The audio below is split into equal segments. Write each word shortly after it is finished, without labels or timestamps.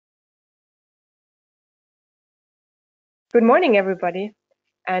Good morning, everybody,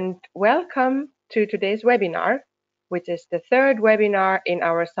 and welcome to today's webinar, which is the third webinar in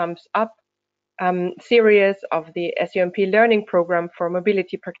our SUMPs-Up series of the SUMP learning program for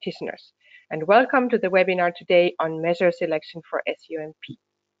mobility practitioners. And welcome to the webinar today on measure selection for SUMP.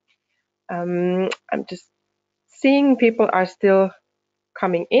 I'm just seeing people are still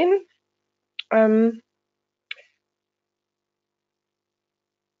coming in.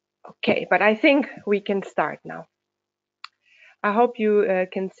 Okay, but I think we can start now. I hope you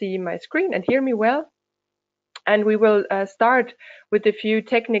can see my screen and hear me well. And we will start with a few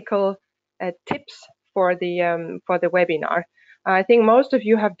technical tips for the webinar. I think most of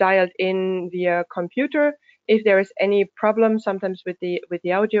you have dialed in via computer. If there is any problem sometimes with the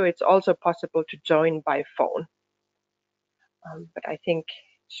audio, it's also possible to join by phone. But I think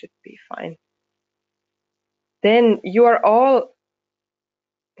it should be fine. Then you are all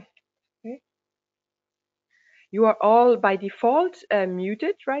by default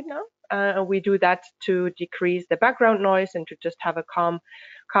muted right now. We do that to decrease the background noise and to just have a calm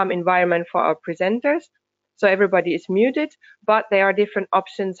environment for our presenters. So everybody is muted, but there are different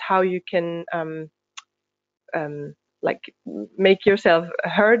options how you can like make yourself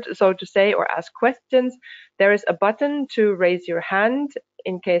heard, so to say, or ask questions. There is a button to raise your hand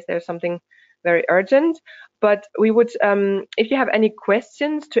in case there's something very urgent. But we would, if you have any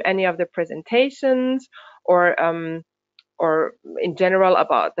questions to any of the presentations or in general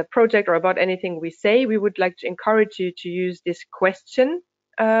about the project or about anything we say, we would like to encourage you to use this question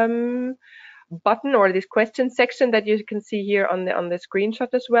button or this question section that you can see here on the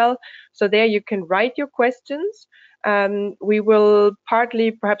screenshot as well. So there you can write your questions. We will partly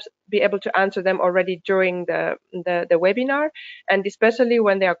perhaps be able to answer them already during the webinar, and especially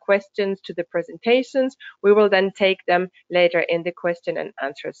when there are questions to the presentations, we will then take them later in the question and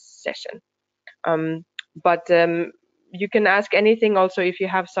answer session. But you can ask anything also if you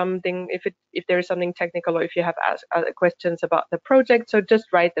have something, if there is something technical, or if you have questions about the project. So just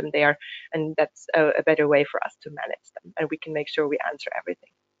write them there, and that's a better way for us to manage them, and we can make sure we answer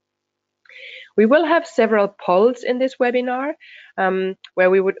everything. We will have several polls in this webinar where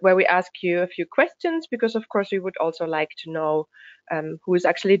we ask you a few questions, because of course we would also like to know who is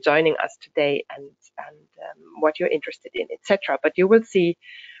actually joining us today and what you're interested in, etc. But you will see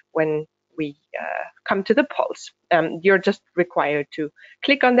when we come to the polls. You're just required to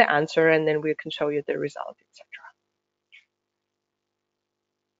click on the answer, and then we can show you the result, etc.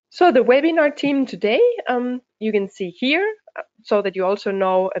 So the webinar team today, you can see here, so that you also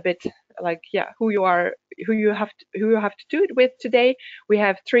know a bit like, yeah, who you are, who you have to do it with today. We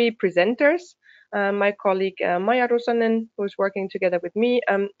have three presenters. My colleague Maja Rusanen, who is working together with me,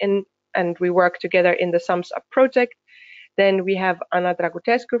 and we work together in the SUMPs-Up project. Then we have Anna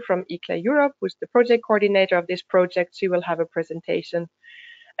Dragutescu from ICLA Europe, who's the project coordinator of this project. She will have a presentation.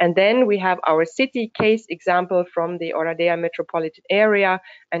 And then we have our city case example from the Oradea metropolitan area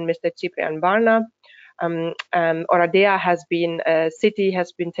and Mr. Ciprian Barna. Oradea city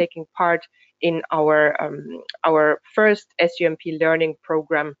has been taking part in our first SUMP learning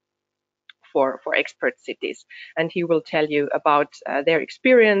program for expert cities, and he will tell you about their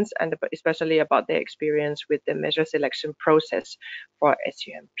experience, and especially about their experience with the measure selection process for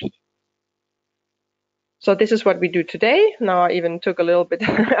SUMP. So this is what we do today. Now I even took a little bit,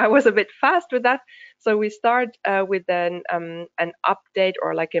 I was a bit fast with that. So we start with an update,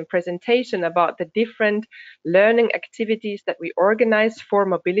 or like a presentation about the different learning activities that we organize for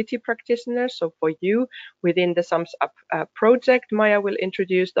mobility practitioners. So for you within the SUMPs-Up project, Maja will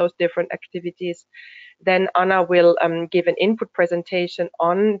introduce those different activities. Then Anna will give an input presentation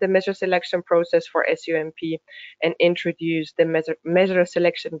on the measure selection process for SUMP and introduce the measure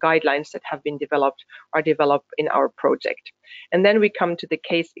selection guidelines that have been developed in our project. And then we come to the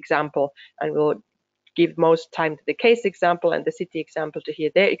case example, and we'll give most time to the case example and the city example to hear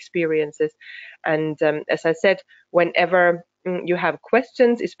their experiences. And as I said, whenever you have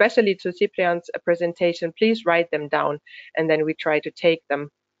questions, especially to Ciprian's presentation, please write them down, and then we try to take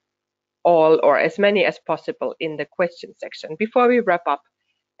them all, or as many as possible, in the question section before we wrap up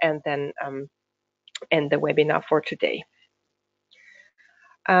and then end the webinar for today.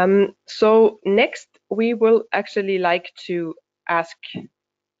 So next, we will actually like to ask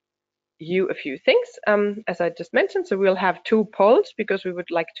you a few things, as I just mentioned. So we'll have two polls because we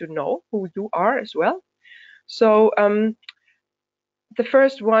would like to know who you are as well. So the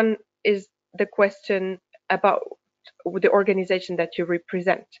first one is the question about the organization that you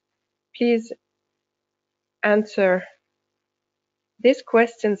represent. Please answer this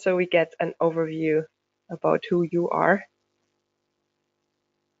question so we get an overview about who you are.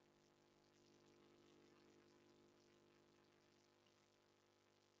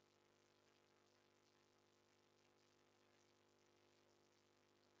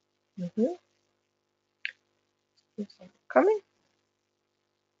 Mm-hmm. Coming.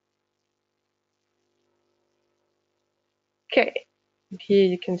 Okay, here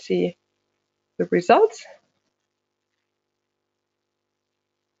you can see the results.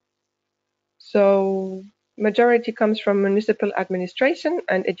 So majority comes from municipal administration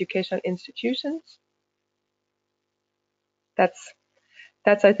and educational institutions. That's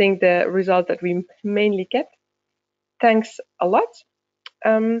I think the result that we mainly get. Thanks a lot.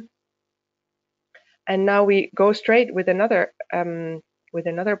 And now we go straight with another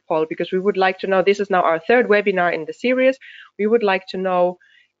poll, because we would like to know, this is now our third webinar in the series. We would like to know,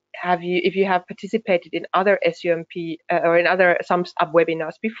 if you have participated in other SUMP or in other SUMPs-Up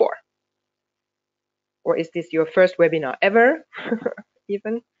webinars before, or is this your first webinar ever?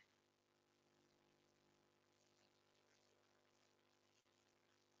 Even.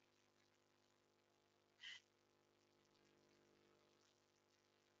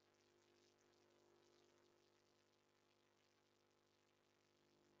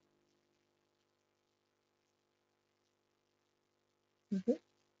 Mm-hmm.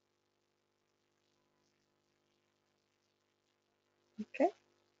 Okay.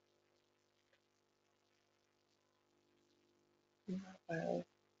 I'll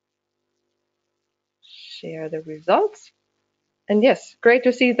share the results. And yes, great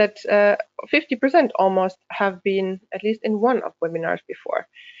to see that 50% almost have been at least in one of webinars before.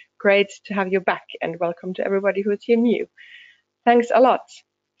 Great to have you back, and welcome to everybody who is here new. Thanks a lot.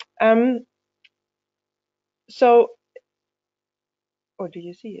 So, oh, do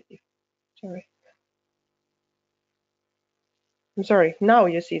you see it? Sorry. I'm sorry. Now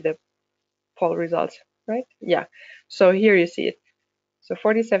you see the poll results, right? Yeah. So here you see it. So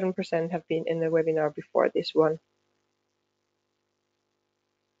 47% have been in the webinar before this one,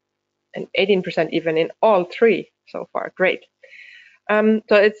 and 18% even in all three so far. Great. So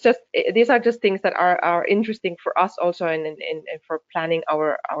it's just, these are just things that are interesting for us also, and for planning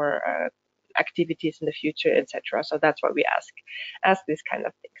our activities in the future, etc. So that's why we ask these kind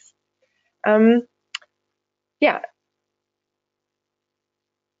of things. Yeah.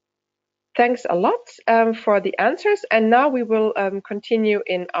 Thanks a lot for the answers, and now we will continue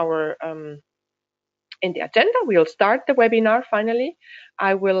in our in the agenda. We'll start the webinar finally.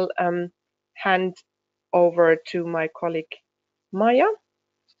 I will hand over to my colleague Maya.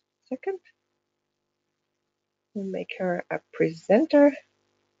 Second, we'll make her a presenter,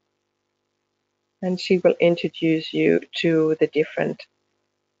 and she will introduce you to the different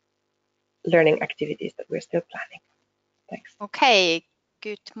learning activities that we're still planning. Thanks. Okay,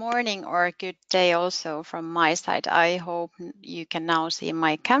 good morning or good day also from my side. I hope you can now see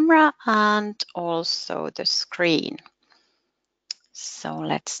my camera and also the screen. So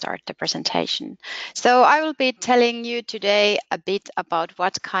let's start the presentation. So I will be telling you today a bit about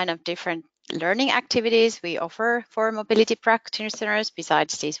what kind of different learning activities we offer for mobility practitioners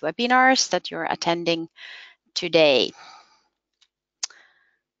besides these webinars that you're attending today.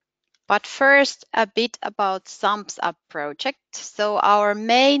 But first, a bit about SUMPs-Up project. So our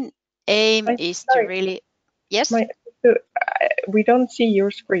main aim is to really, yes? We don't see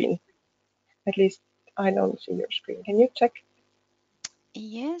your screen. At least I don't see your screen. Can you check?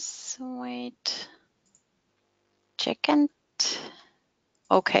 Yes, wait. Second.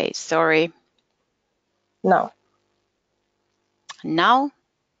 Okay, sorry. Now. Now?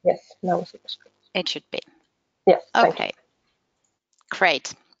 Yes, now we see the screen. It should be. Yes, thank okay. you.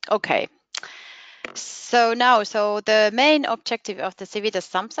 Great. Okay. So the main objective of the Civitas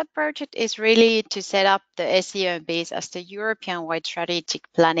SUMPs-Up project is really to set up the SUMPs as the European-wide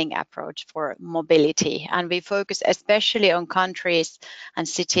strategic planning approach for mobility. And we focus especially on countries and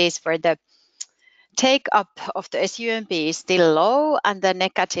cities where the take-up of the SUMP is still low and the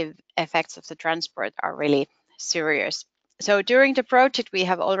negative effects of the transport are really serious. So during the project, we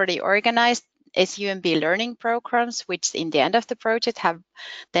have already organized SUMP learning programs, which in the end of the project have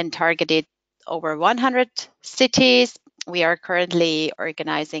then targeted over 100 cities. We are currently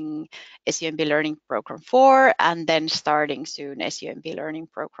organizing SUMP Learning Program 4 and then starting soon SUMP Learning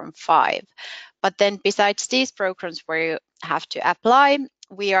Program 5. But then besides these programs where you have to apply,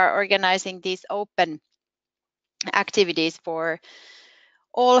 we are organizing these open activities for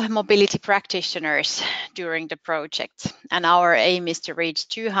all mobility practitioners during the project. And our aim is to reach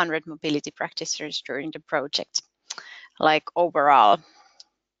 200 mobility practitioners during the project, like overall.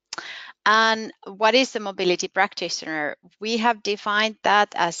 And what is a mobility practitioner? We have defined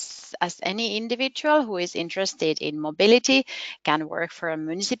that as any individual who is interested in mobility can work for a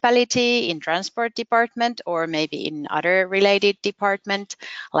municipality in transport department or maybe in other related department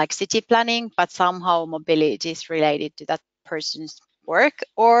like city planning, but somehow mobility is related to that person's work,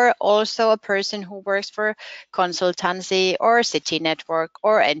 or also a person who works for consultancy or city network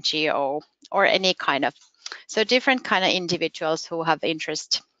or NGO or any kind of, so different kind of individuals who have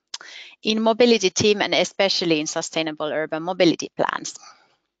interest in mobility team and especially in sustainable urban mobility plans.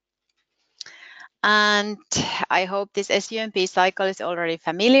 And I hope this SUMP cycle is already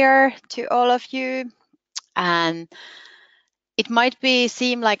familiar to all of you. And it might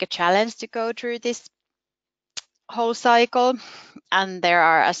seem like a challenge to go through this whole cycle. And there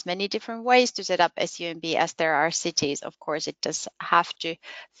are as many different ways to set up SUMP as there are cities. Of course, it does have to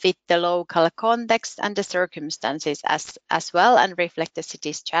fit the local context and the circumstances as well, and reflect the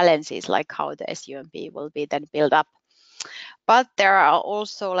city's challenges, like how the SUMP will be then built up. But there are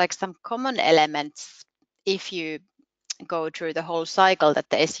also like some common elements if you go through the whole cycle that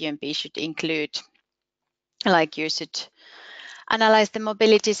the SUMP should include. Like you should analyze the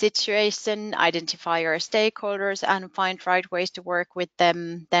mobility situation, identify your stakeholders and find right ways to work with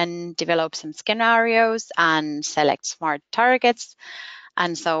them, then develop some scenarios and select smart targets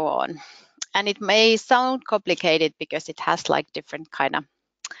and so on. And it may sound complicated because it has like different kind of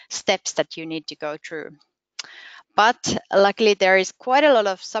steps that you need to go through. But luckily there is quite a lot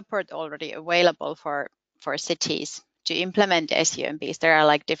of support already available for cities to implement the SUMPs. There are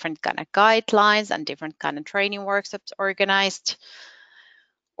like different kind of guidelines and different kind of training workshops organized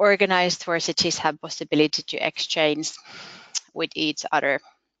where cities have possibility to exchange with each other.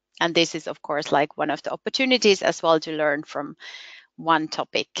 And this is of course like one of the opportunities as well to learn from one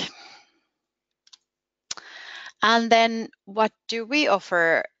topic. And then what do we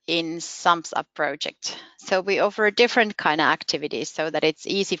offer in SUMPs-Up project? So we offer different kind of activities so that it's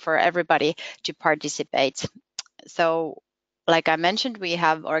easy for everybody to participate. So like I mentioned, we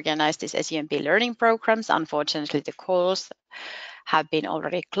have organized these SUMP learning programs. Unfortunately, the calls have been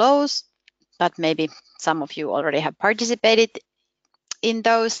already closed, but maybe some of you already have participated in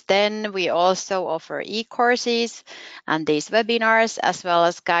those. Then we also offer e-courses and these webinars, as well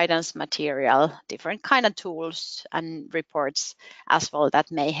as guidance material, different kind of tools and reports as well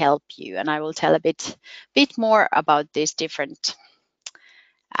that may help you. And I will tell a bit more about these different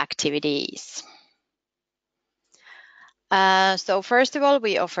activities. So first of all,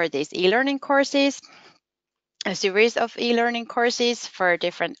 we offer these e-learning courses, a series of e-learning courses for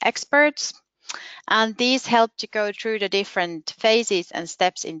different experts. And these help to go through the different phases and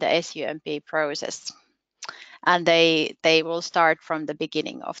steps in the SUMP process. And they will start from the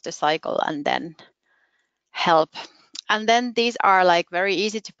beginning of the cycle and then help. And then these are like very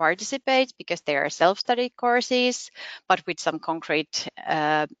easy to participate because they are self-study courses, but with some concrete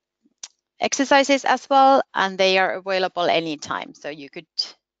exercises as well. And they are available anytime. So you could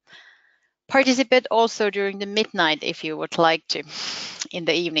participate also during the midnight if you would like to, in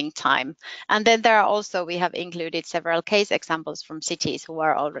the evening time. And then there are also, we have included several case examples from cities who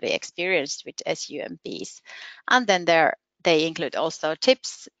are already experienced with SUMPs. And then they include also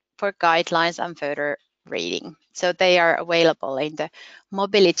tips for guidelines and further reading. So they are available in the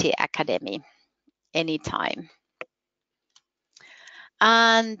Mobility Academy anytime.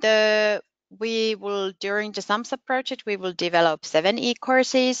 And we will, during the SUMPs-Up project, we will develop 7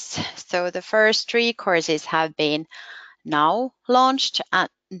 e-courses. So the first 3 courses have been now launched, and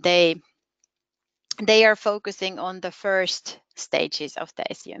they are focusing on the first stages of the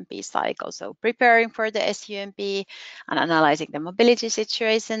SUMP cycle. So preparing for the SUMP and analyzing the mobility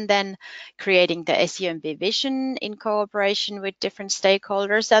situation, then creating the SUMP vision in cooperation with different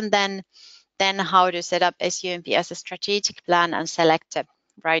stakeholders, and then how to set up SUMP as a strategic plan and select the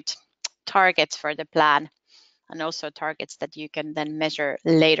right targets for the plan, and also targets that you can then measure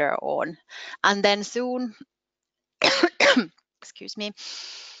later on. And then soon, excuse me,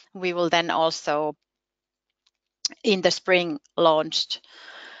 we will then also in the spring launched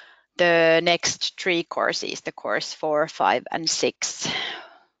the next 3 courses, the course 4, 5, and 6,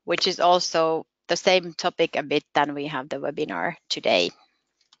 which is also the same topic a bit than we have the webinar today.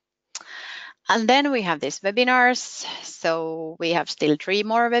 And then we have these webinars. So we have still 3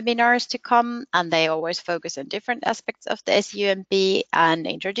 more webinars to come, and they always focus on different aspects of the SUMP and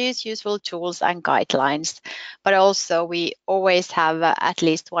introduce useful tools and guidelines. But also we always have at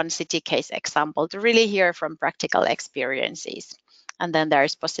least one city case example to really hear from practical experiences. And then there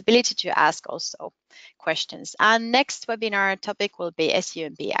is possibility to ask also questions. And next webinar topic will be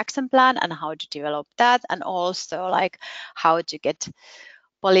SUMP action plan and how to develop that, and also like how to get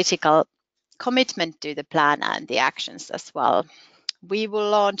political commitment to the plan and the actions as well. We will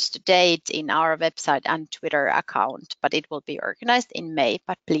launch the date in our website and Twitter account, but it will be organized in May,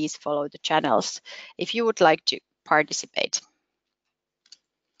 but please follow the channels if you would like to participate.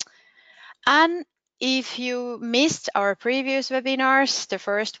 And if you missed our previous webinars, the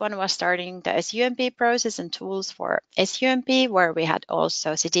first one was starting the SUMP process and tools for SUMP, where we had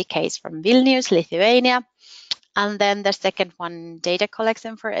also city case from Vilnius, Lithuania. And then the second one, data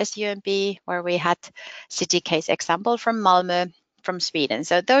collection for SUMP, where we had city case example from Malmö, from Sweden.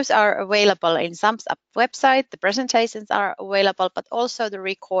 So those are available in SUMPs-Up website. The presentations are available, but also the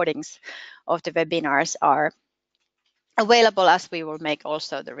recordings of the webinars are available, as we will make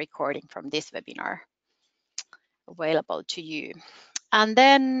also the recording from this webinar available to you. And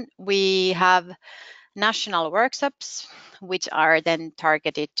then we have national workshops, which are then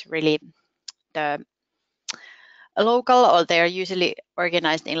targeted to really the local, or they are usually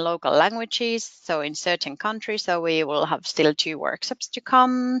organized in local languages, so in certain countries. So we will have still 2 workshops to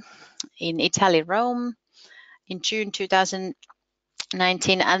come in Italy, Rome, in June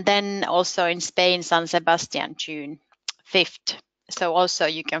 2019, and then also in Spain, San Sebastian, June 5th. So also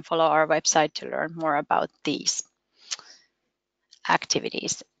you can follow our website to learn more about these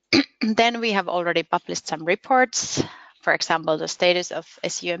activities. Then we have already published some reports, for example, the status of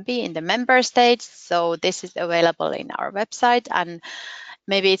SUMP in the member states. So this is available in our website, and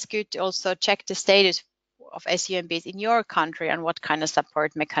maybe it's good to also check the status of SUMPs in your country and what kind of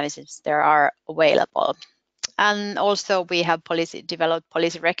support mechanisms there are available. And also we have developed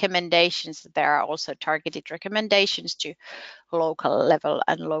policy recommendations. There are also targeted recommendations to local level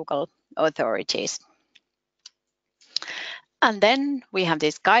and local authorities. And then we have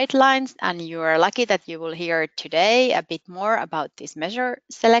these guidelines, and you are lucky that you will hear today a bit more about these measure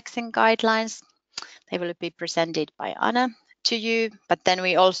selection guidelines. They will be presented by Anna to you, but then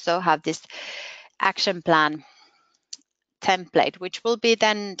we also have this action plan template, which will be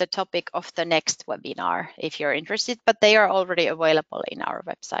then the topic of the next webinar if you're interested, but they are already available in our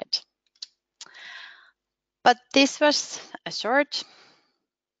website. But this was a short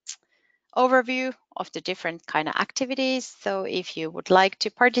overview of the different kind of activities. So if you would like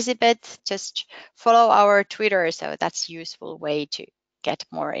to participate, just follow our Twitter. So that's a useful way to get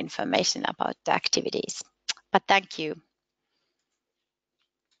more information about the activities. But thank you.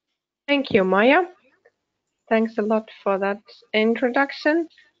 Thank you, Maya. Thanks a lot for that introduction.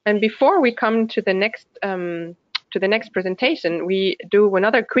 And before we come to the next presentation, we do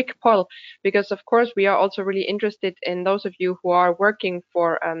another quick poll, because of course we are also really interested in those of you who are working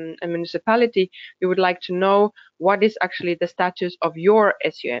for a municipality. We would like to know what is actually the status of your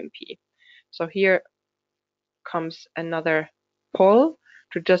SUMP. So here comes another poll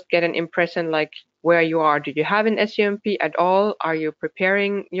to just get an impression like where you are. Do you have an SUMP at all? Are you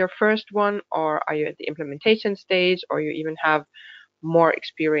preparing your first one, or are you at the implementation stage, or you even have more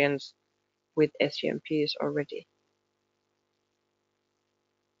experience with SUMPs already?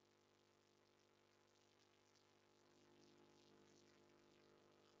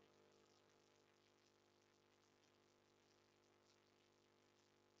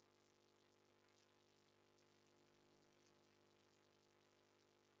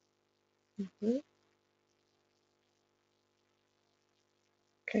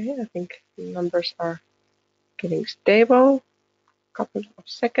 Okay, I think the numbers are getting stable. A couple of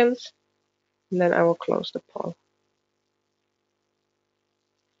seconds, and then I will close the poll.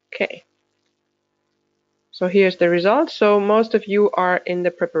 Okay. So here's the result. So most of you are in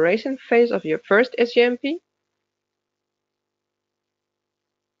the preparation phase of your first SUMP,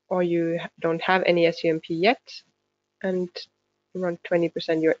 or you don't have any SUMP yet, and around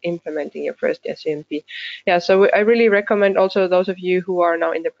 20% you're implementing your first SUMP. Yeah, so I really recommend also those of you who are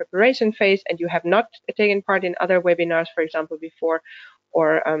now in the preparation phase and you have not taken part in other webinars, for example, before,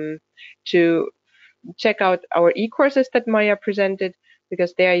 or to check out our e-courses that Maya presented,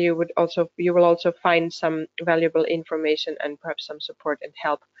 because there you will also find some valuable information and perhaps some support and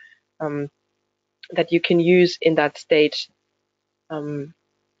help that you can use in that stage.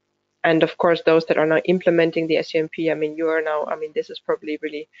 And of course, those that are now implementing the SUMP, I mean, you are now, I mean, this is probably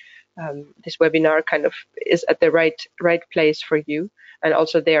really, this webinar kind of is at the right place for you. And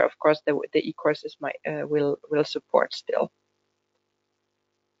also there, of course, the e-courses will support still.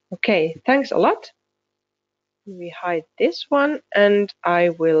 Okay, thanks a lot. We hide this one, and I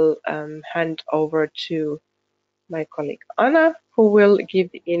will hand over to my colleague Anna, who will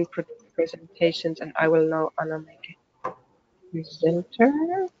give the input presentations, and I will now, Anna, make a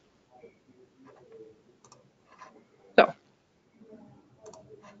presenter.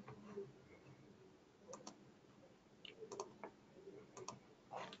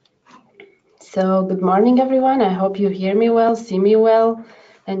 So good morning, everyone. I hope you hear me well, see me well,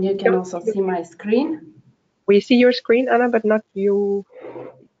 and you can also see my screen. We see your screen, Anna, but not you.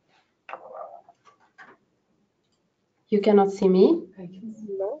 You cannot see me?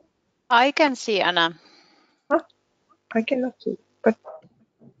 No. I can see Anna. Huh? I cannot see, but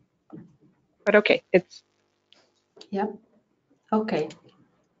okay, it's Yeah. Okay.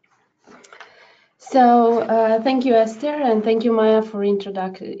 So thank you, Esther, and thank you, Maya, for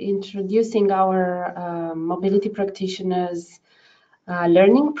introducing our mobility practitioners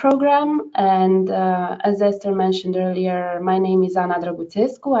learning program. And as Esther mentioned earlier, my name is Ana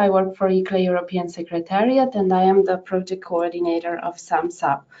Drăguțescu. I work for ICLE European Secretariat, and I am the project coordinator of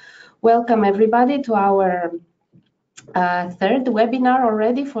SUMPs-Up. Welcome, everybody, to our third webinar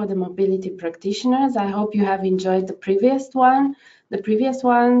already for the mobility practitioners. I hope you have enjoyed the previous ones,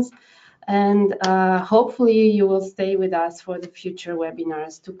 and hopefully you will stay with us for the future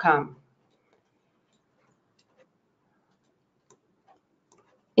webinars to come.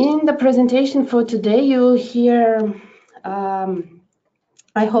 In the presentation for today, you'll hear,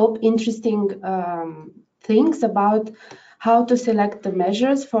 I hope, interesting things about how to select the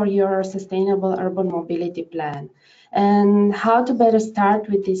measures for your sustainable urban mobility plan and how to better start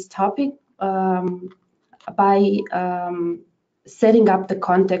with this topic by setting up the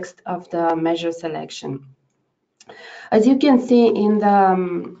context of the measure selection. As you can see in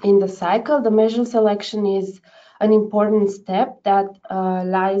the cycle, the measure selection is an important step that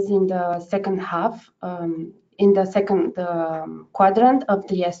lies in the second half, in the second quadrant of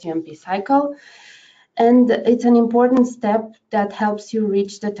the SUMP cycle. And it's an important step that helps you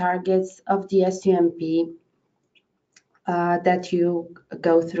reach the targets of the SUMP that you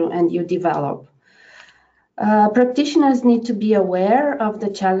go through and you develop. Practitioners need to be aware of the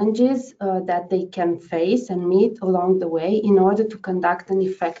challenges that they can face and meet along the way in order to conduct an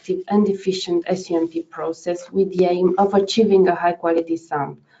effective and efficient SUMP process with the aim of achieving a high-quality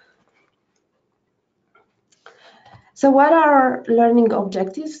SUMP. So what are our learning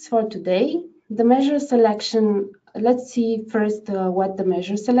objectives for today? The measure selection, let's see first what the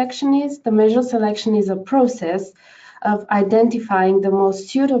measure selection is. The measure selection is a process of identifying the most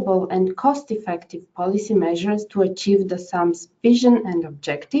suitable and cost-effective policy measures to achieve the SUMP's vision and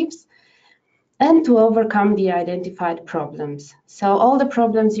objectives and to overcome the identified problems. So all the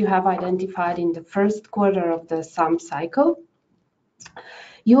problems you have identified in the first quarter of the SUMP cycle,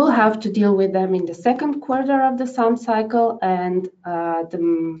 you will have to deal with them in the second quarter of the SUMP cycle, and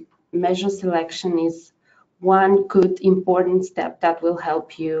the measure selection is one good important step that will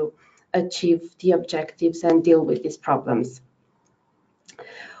help you achieve the objectives and deal with these problems.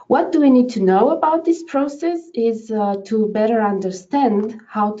 What do we need to know about this process is to better understand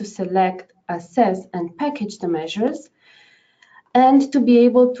how to select, assess, and package the measures, and to be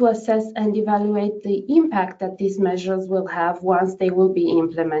able to assess and evaluate the impact that these measures will have once they will be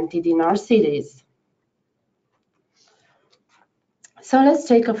implemented in our cities. So let's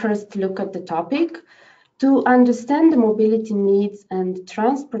take a first look at the topic. To understand the mobility needs and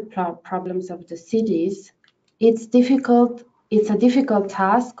transport problems of the cities, it's a difficult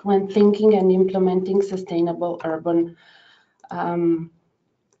task when thinking and implementing sustainable urban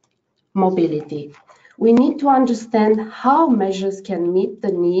mobility. We need to understand how measures can meet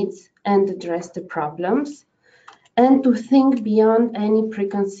the needs and address the problems, and to think beyond any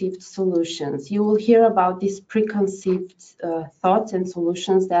preconceived solutions. You will hear about these preconceived thoughts and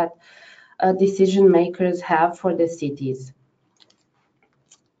solutions that decision makers have for the cities.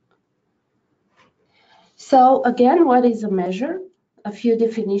 So again, what is a measure? A few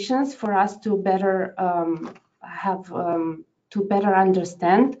definitions for us to better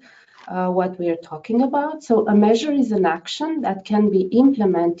understand what we are talking about. So a measure is an action that can be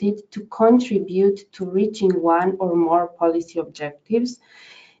implemented to contribute to reaching one or more policy objectives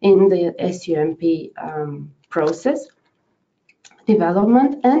in the SUMP process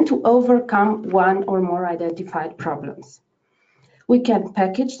development and to overcome one or more identified problems. We can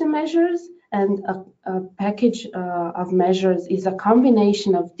package the measures, and a package of measures is a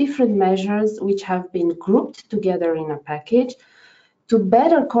combination of different measures which have been grouped together in a package to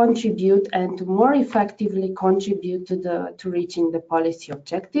better contribute and to more effectively contribute to reaching the policy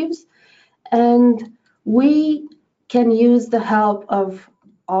objectives. And we can use the help of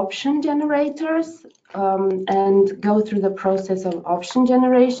option generators and go through the process of option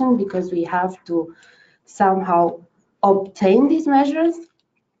generation, because we have to somehow obtain these measures.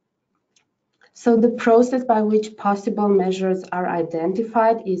 So the process by which possible measures are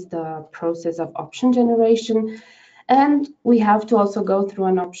identified is the process of option generation. And we have to also go through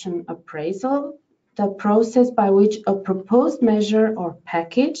an option appraisal, the process by which a proposed measure or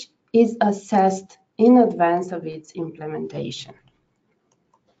package is assessed in advance of its implementation.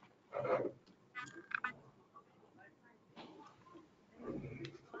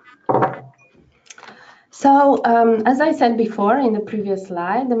 So, as I said before in the previous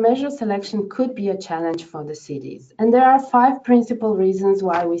slide, the measure selection could be a challenge for the cities. And there are 5 principal reasons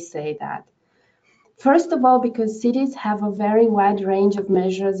why we say that. First of all, because cities have a very wide range of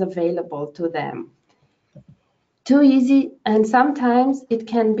measures available to them. Too easy, and sometimes it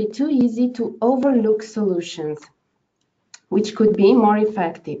can be too easy to overlook solutions, which could be more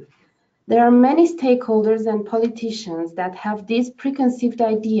effective. There are many stakeholders and politicians that have these preconceived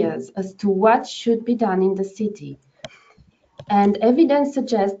ideas as to what should be done in the city. And evidence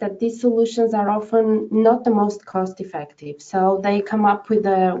suggests that these solutions are often not the most cost-effective. So they come up with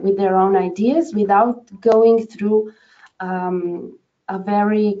their own ideas without going through a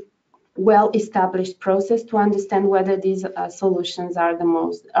very well-established process to understand whether these solutions are the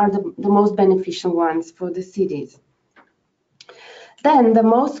most beneficial ones for the cities. Then the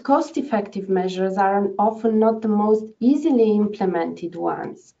most cost-effective measures are often not the most easily implemented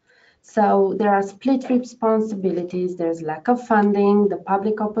ones. So there are split responsibilities, there's lack of funding, the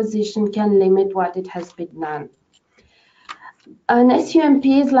public opposition can limit what it has been done. An SUMP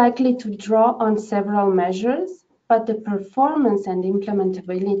is likely to draw on several measures, but the performance and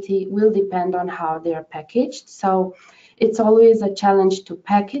implementability will depend on how they are packaged. So it's always a challenge to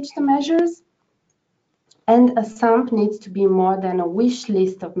package the measures. And a SUMP needs to be more than a wish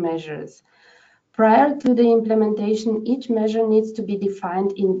list of measures. Prior to the implementation, each measure needs to be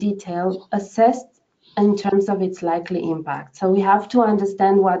defined in detail, assessed in terms of its likely impact. So we have to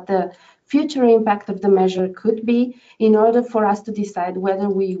understand what the future impact of the measure could be in order for us to decide whether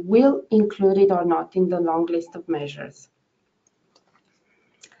we will include it or not in the long list of measures.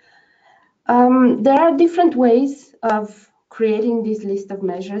 There are different ways of creating this list of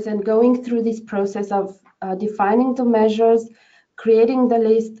measures and going through this process of defining the measures, creating the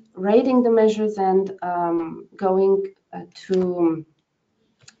list, rating the measures, and going to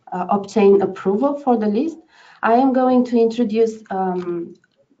obtain approval for the list. I am going to introduce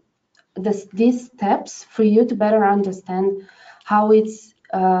these steps for you to better understand how it's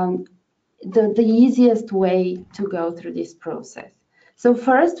the easiest way to go through this process. So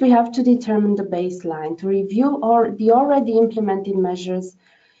first, we have to determine the baseline to review the already implemented measures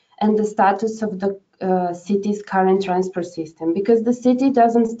and the status of the city's current transport system, because the city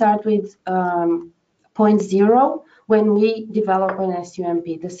doesn't start with point zero when we develop an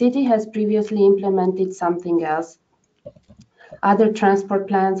SUMP. The city has previously implemented something else, other transport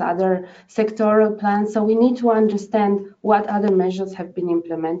plans, other sectoral plans. So we need to understand what other measures have been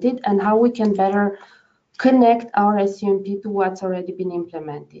implemented and how we can better connect our SUMP to what's already been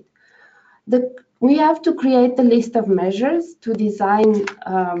implemented. We have to create the list of measures to design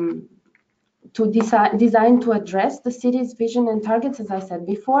to address the city's vision and targets, as I said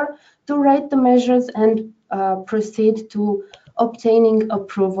before, to rate the measures and proceed to obtaining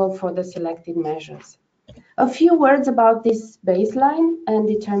approval for the selected measures. A few words about this baseline and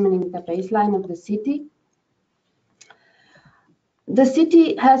determining the baseline of the city. The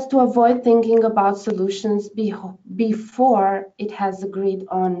city has to avoid thinking about solutions before it has agreed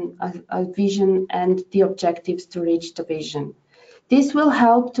on a vision and the objectives to reach the vision. This will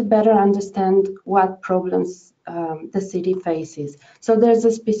help to better understand what problems the city faces. So there's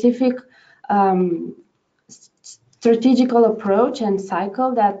a specific strategical approach and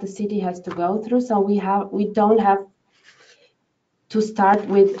cycle that the city has to go through. So we don't have to start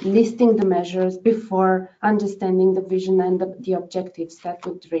with listing the measures before understanding the vision and the objectives that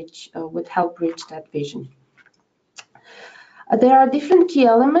would help reach that vision. There are different key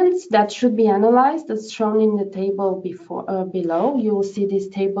elements that should be analyzed, as shown in the table below. You will see this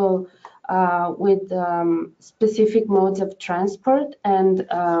table with specific modes of transport and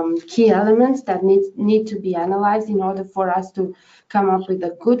key elements that need to be analyzed in order for us to come up with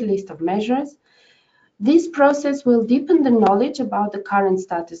a good list of measures. This process will deepen the knowledge about the current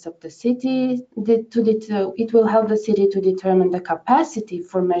status of the city. It will help the city to determine the capacity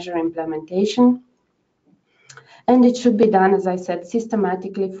for measure implementation. And it should be done, as I said,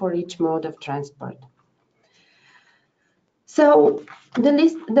 systematically for each mode of transport. So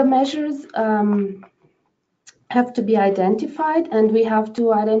the measures have to be identified, and we have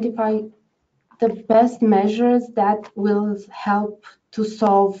to identify the best measures that will help to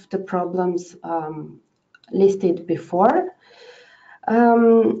solve the problems listed before.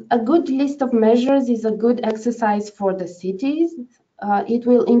 A good list of measures is a good exercise for the cities. It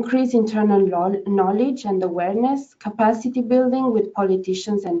will increase internal knowledge and awareness, capacity building with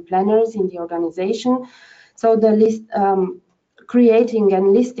politicians and planners in the organization. So the list, creating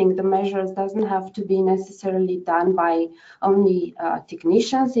and listing the measures doesn't have to be necessarily done by only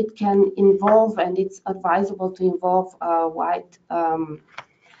technicians. It can involve, and it's advisable to involve a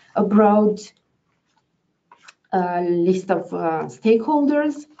broad list of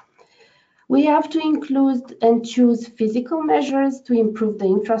stakeholders. We have to include and choose physical measures to improve the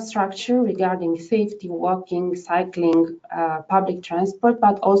infrastructure regarding safety, walking, cycling, public transport,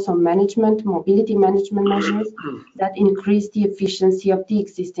 but also mobility management measures that increase the efficiency of the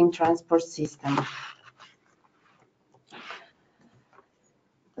existing transport system.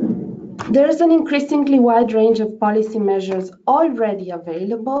 There's an increasingly wide range of policy measures already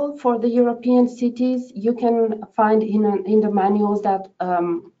available for the European cities. You can find in the manuals that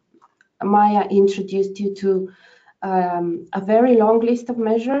Maya introduced you to a very long list of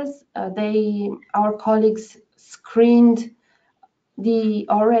measures. Our colleagues screened the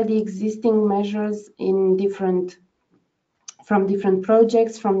already existing measures from different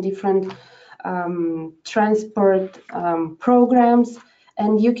projects, from different transport programs,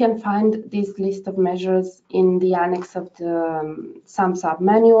 and you can find this list of measures in the annex of the SUMPs-Up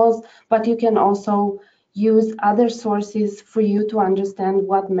manuals, but you can also use other sources for you to understand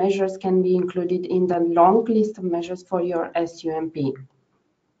what measures can be included in the long list of measures for your SUMP.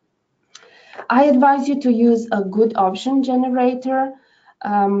 I advise you to use a good option generator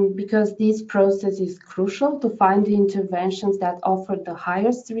because this process is crucial to find the interventions that offer the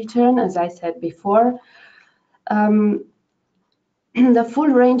highest return, as I said before. The full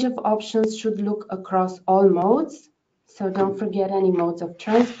range of options should look across all modes, so don't forget any modes of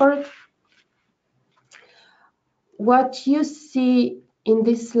transport. What you see in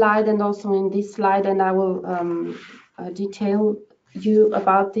this slide and also in this slide, and I will detail you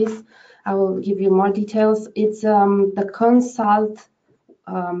about this, I will give you more details. It's the consult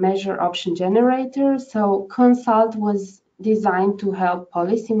measure option generator. So consult was designed to help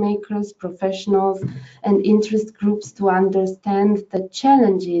policymakers, professionals, and interest groups to understand the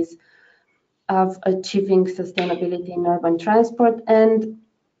challenges of achieving sustainability in urban transport, and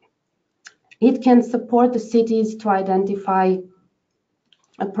it can support the cities to identify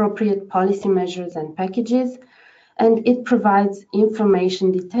appropriate policy measures and packages, and it provides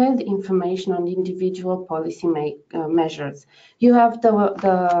detailed information on individual policy measures. You have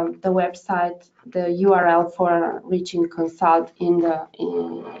the website, the URL for reaching consult in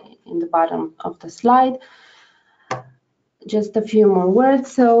the bottom of the slide. Just a few more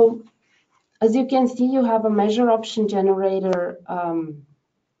words. So, as you can see, you have a measure option generator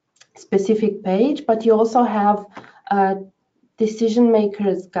specific page, but you also have a decision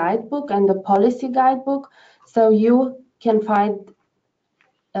makers guidebook and the policy guidebook. So you can find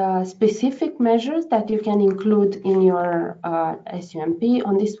specific measures that you can include in your SUMP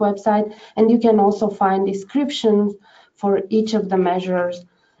on this website, and you can also find descriptions for each of the measures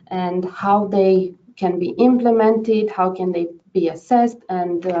and how they can be implemented, how can they be assessed,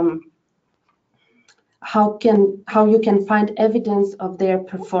 and how you can find evidence of their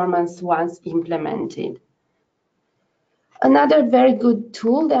performance once implemented. Another very good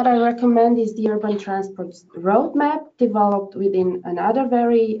tool that I recommend is the Urban Transport Roadmap, developed within another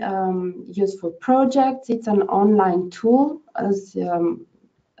very useful project. It's an online tool, as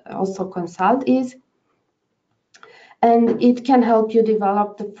also Consult is, and it can help you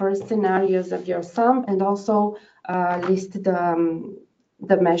develop the first scenarios of your SUMP and also list the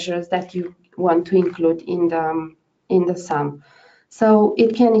measures that you want to include in the SUMP. So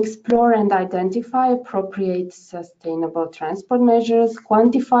it can explore and identify appropriate sustainable transport measures,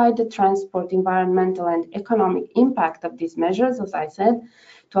 quantify the transport, environmental and economic impact of these measures, as I said,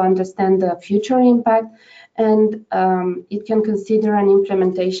 to understand the future impact, and it can consider an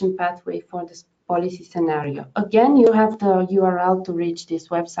implementation pathway for this policy scenario. Again, you have the URL to reach this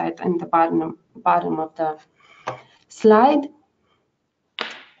website in the bottom of the slide.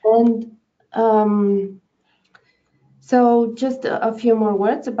 And so just a few more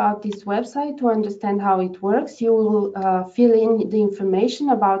words about this website to understand how it works. You will fill in the information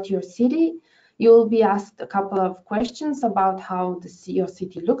about your city. You will be asked a couple of questions about how your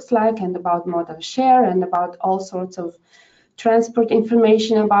city looks like, and about modal share, and about all sorts of transport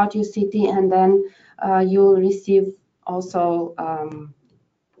information about your city. And then you'll receive also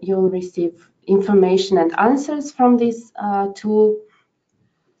information and answers from this tool.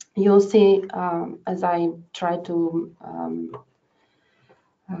 You'll see, as I try to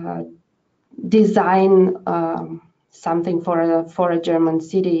design something for a German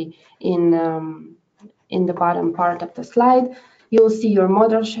city in the bottom part of the slide, you will see your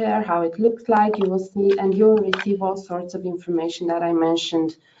modal share, how it looks like. You will see, and you'll receive all sorts of information that I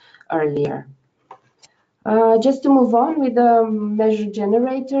mentioned earlier. Just to move on with the measure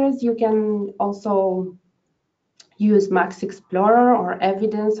generators, you can also use Max Explorer or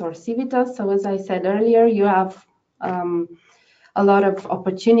Evidence or Civitas. So as I said earlier, you have a lot of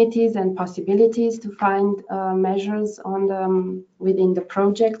opportunities and possibilities to find measures within the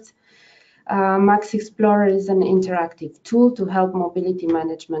project. Max Explorer is an interactive tool to help mobility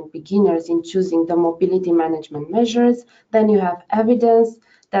management beginners in choosing the mobility management measures. Then you have evidence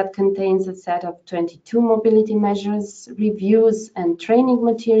that contains a set of 22 mobility measures, reviews and training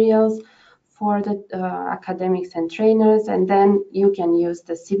materials for the academics and trainers. And then you can use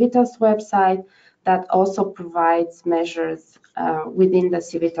the Civitas website that also provides measures within the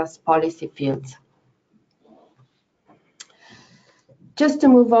Civitas policy fields. Just to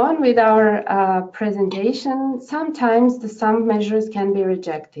move on with our presentation, sometimes the SUMP measures can be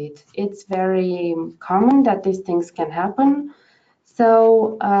rejected. It's very common that these things can happen.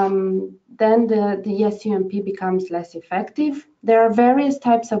 So then the SUMP becomes less effective. There are various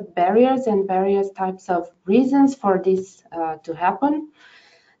types of barriers and various types of reasons for this to happen.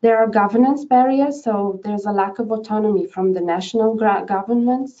 There are governance barriers, so there's a lack of autonomy from the national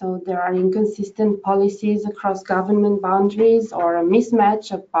government, so there are inconsistent policies across government boundaries or a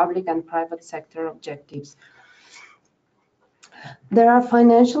mismatch of public and private sector objectives. There are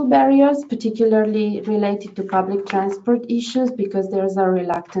financial barriers, particularly related to public transport issues, because there's a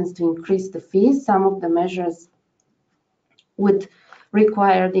reluctance to increase the fees. Some of the measures would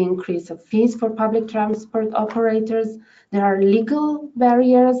require the increase of fees for public transport operators. There are legal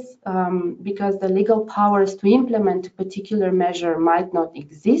barriers because the legal powers to implement a particular measure might not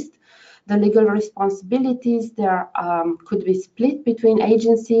exist. The legal responsibilities there could be split between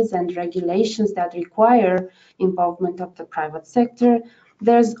agencies and regulations that require involvement of the private sector.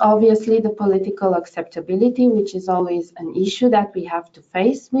 There's obviously the political acceptability, which is always an issue that we have to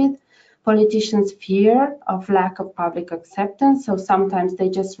face with. Politicians fear of lack of public acceptance, so sometimes they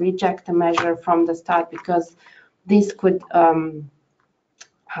just reject a measure from the start because this could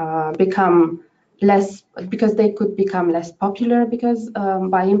become less, because they could become less popular because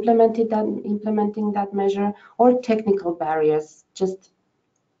by implementing that measure, or technical barriers, just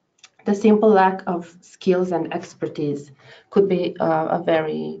the simple lack of skills and expertise could be a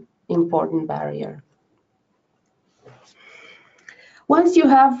very important barrier. Once you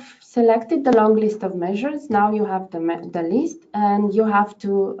have selected the long list of measures, now you have the list, and you have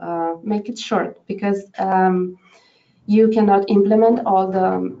to make it short, because you cannot implement all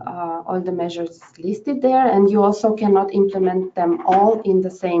the measures listed there, and you also cannot implement them all in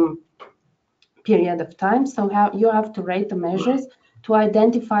the same period of time. So you have to rate the measures to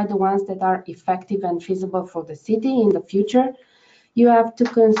identify the ones that are effective and feasible for the city in the future. You have to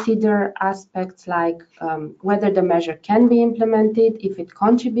consider aspects like whether the measure can be implemented, if it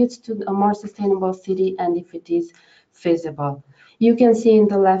contributes to a more sustainable city, and if it is feasible. You can see in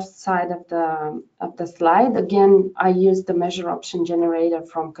the left side of the slide, again, I used the measure option generator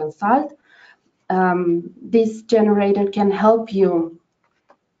from Consult. This generator can help you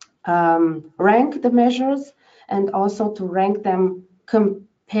rank the measures and also to rank them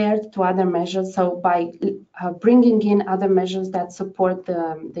compared to other measures. So by bringing in other measures that support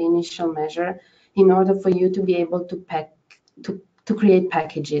the initial measure, in order for you to be able to create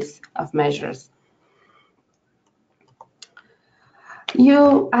packages of measures.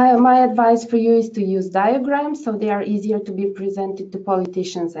 My advice for you is to use diagrams, so they are easier to be presented to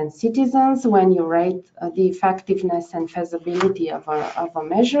politicians and citizens when you rate the effectiveness and feasibility of a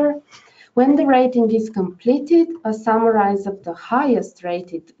measure. When the rating is completed, a summary of the highest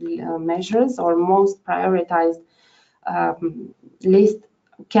rated measures or most prioritized list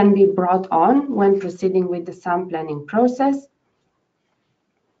can be brought on when proceeding with the SUMP planning process.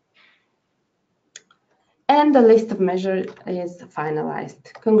 And the list of measures is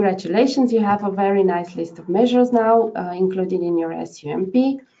finalized. Congratulations, you have a very nice list of measures now included in your SUMP.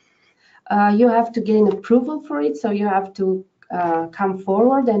 You have to gain approval for it, so you have to come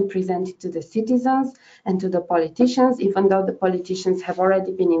forward and present it to the citizens and to the politicians, even though the politicians have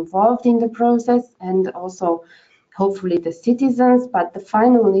already been involved in the process, and also hopefully the citizens, but the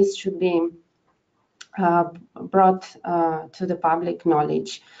final list should be brought to the public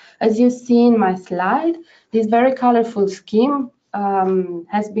knowledge. As you see in my slide, this very colorful scheme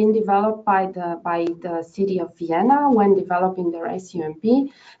has been developed by the city of Vienna when developing their SUMP,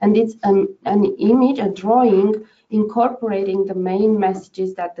 and it's an image, a drawing incorporating the main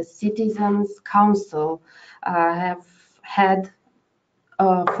messages that the Citizens Council have had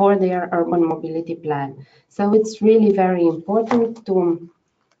for their urban mobility plan. So it's really very important to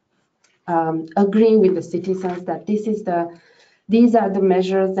agree with the citizens that these are the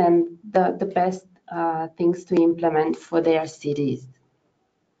measures and the best things to implement for their cities.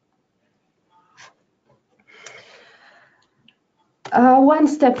 One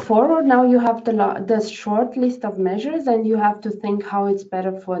step forward, now you have the short list of measures and you have to think how it's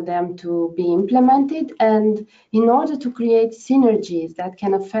better for them to be implemented. And in order to create synergies that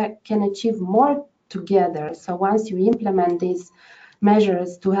can achieve more together, so once you implement these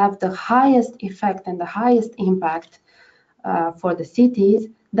measures to have the highest effect and the highest impact for the cities,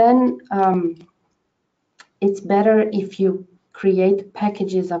 then it's better if you create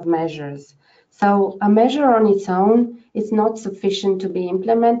packages of measures. So a measure on its own is not sufficient to be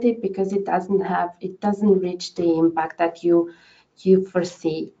implemented because it doesn't reach the impact that you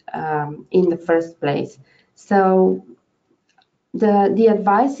foresee in the first place. So the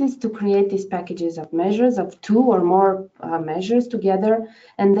advice is to create these packages of measures of 2 or more measures together,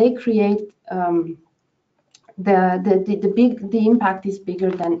 and they create the impact is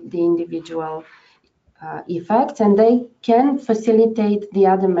bigger than the individual effects, and they can facilitate the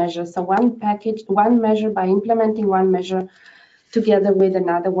other measures. So one measure, by implementing one measure together with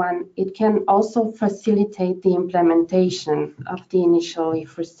another one, it can also facilitate the implementation of the initially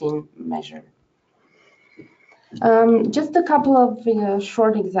foreseen measure. Just a couple of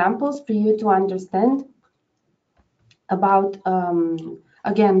short examples for you to understand about,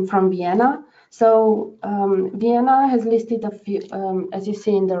 again, from Vienna. So Vienna has listed a few, as you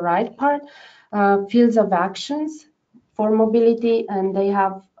see in the right part, fields of actions for mobility, and they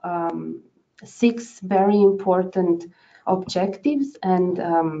have 6 very important objectives, and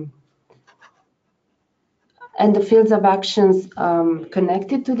the fields of actions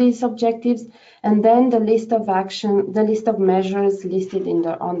connected to these objectives, and then the list of measures listed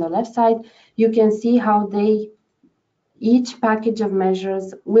on the left side. You can see how each package of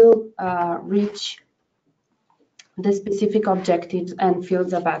measures will reach the specific objectives and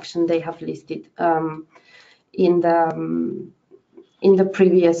fields of action they have listed in the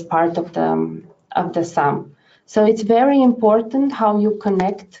previous part of the SUMP. So it's very important how you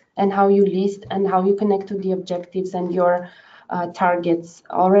connect and how you list and how you connect to the objectives and your targets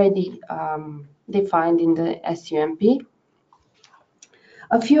already defined in the SUMP.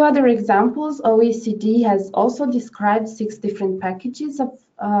 A few other examples, OECD has also described 6 different packages of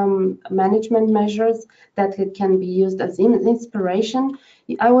management measures that can be used as inspiration.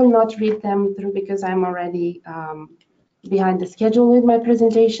 I will not read them through because I'm already behind the schedule with my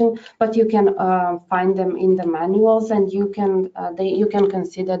presentation, but you can find them in the manuals, and you can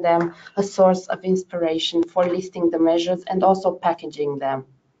consider them a source of inspiration for listing the measures and also packaging them.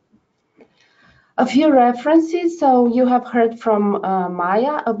 A few references. So you have heard from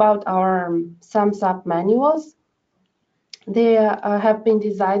Maya about our SUMPs-Up manuals. They have been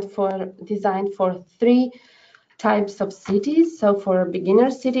designed for 3 types of cities. So for beginner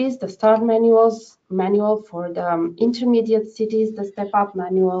cities, the start manual, for the intermediate cities, the step up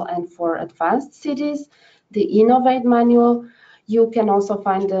manual, and for advanced cities, the innovate manual. You can also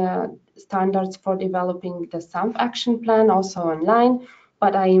find the standards for developing the SUMP action plan also online.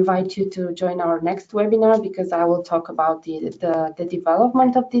 But I invite you to join our next webinar because I will talk about the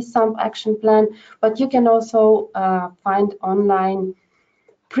development of this SUMP action plan. But you can also find online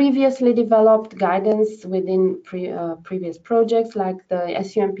previously developed guidance within previous projects, like the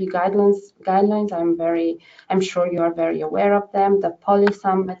SUMP guidelines. I'm sure you are very aware of them, the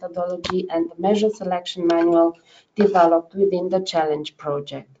PolySUMP methodology, and the measure selection manual developed within the challenge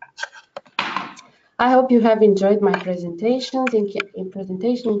project. I hope you have enjoyed my presentations. In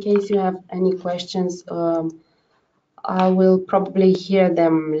case you have any questions, I will probably hear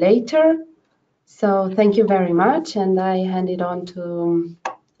them later. So thank you very much, and I hand it on to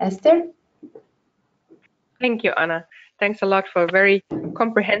Esther. Thank you, Anna. Thanks a lot for a very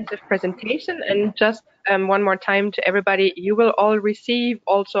comprehensive presentation. And just one more time to everybody, you will all receive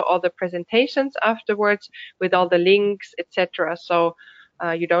also all the presentations afterwards with all the links, etc. So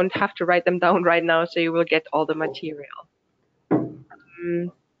you don't have to write them down right now, so you will get all the material.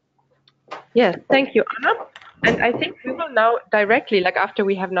 Yes, thank you, Anna. And I think we will now directly, like after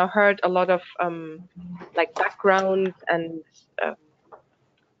we have now heard a lot of like background and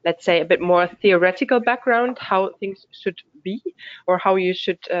let's say a bit more theoretical background, how things should be or how you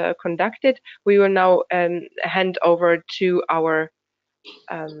should conduct it, we will now hand over to our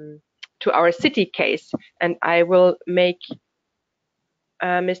city case, and I will make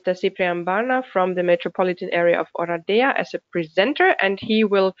Mr. Ciprian Barna from the metropolitan area of Oradea as a presenter, and he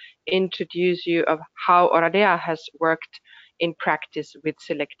will introduce you of how Oradea has worked in practice with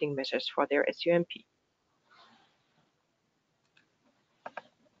selecting measures for their SUMP.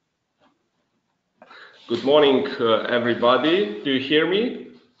 Good morning, everybody. Do you hear me?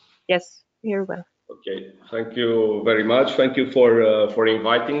 Yes, hear well. Okay, thank you very much. Thank you for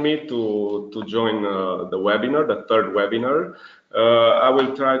inviting me to join the webinar, the third webinar. I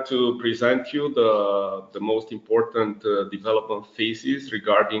will try to present you the most important development thesis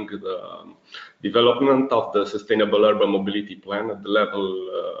regarding the development of the Sustainable Urban Mobility Plan at the level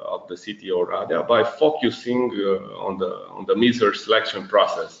of the city of Oradea by focusing on the measure selection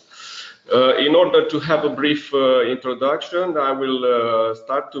process. In order to have a brief introduction, I will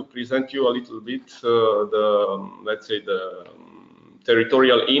start to present you a little bit let's say the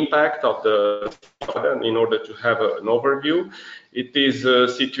territorial impact of the in order to have an overview. It is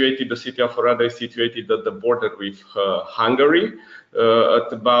situated, the city of Oradea is situated at the border with Hungary,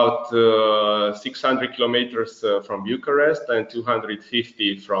 at about 600 kilometers from Bucharest and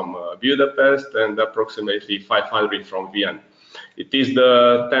 250 from Budapest and approximately 500 from Vienna. It is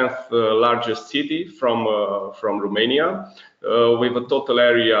the 10th largest city from Romania, with a total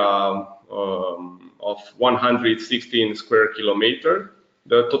area of 116 square kilometers.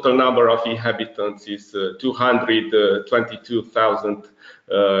 The total number of inhabitants is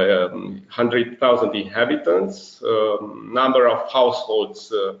 222,000 inhabitants. Number of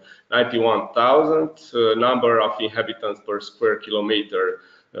households 91,000. Number of inhabitants per square kilometer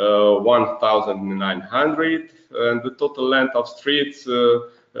 1,900, and the total length of streets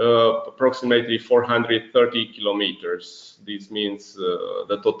approximately 430 kilometers. This means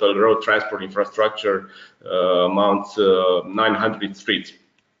the total road transport infrastructure amounts 900 streets.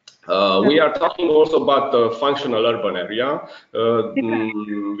 We are talking also about the functional urban area.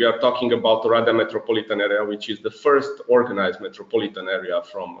 We are talking about Oradea metropolitan area, which is the first organized metropolitan area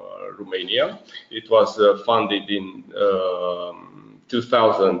from Romania. It was founded in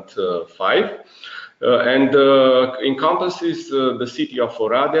 2005 and encompasses the city of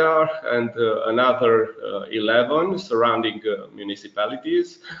Oradea and another 11 surrounding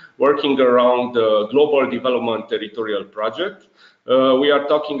municipalities working around the Global Development Territorial Project. We are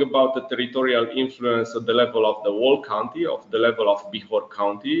talking about the territorial influence at the level of the whole county, of the level of Bihor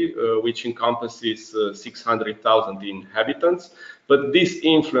County, which encompasses 600,000 inhabitants. But this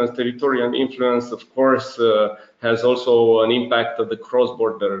influence, territorial influence, of course, has also an impact at the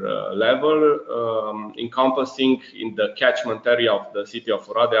cross-border level, encompassing in the catchment area of the city of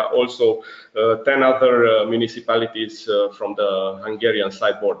Oradea also 10 other municipalities from the Hungarian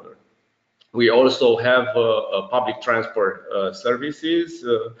side border. We also have public transport services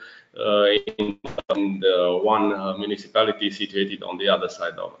in the one municipality situated on the other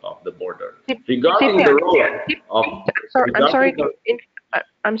side of the border. Regarding the role of...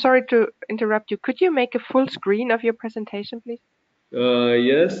 I'm sorry to interrupt you. Could you make a full screen of your presentation, please?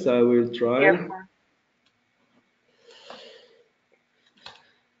 Yes, I will try. Yeah.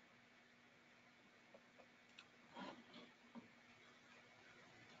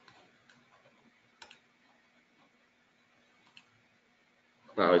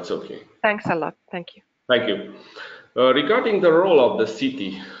 No, it's okay. Thanks a lot. Thank you. Thank you. Regarding the role of the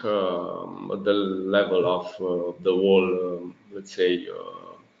city at the level of the whole, let's say,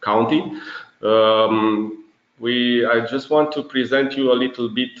 county, I just want to present you a little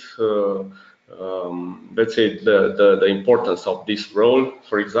bit, let's say, the importance of this role.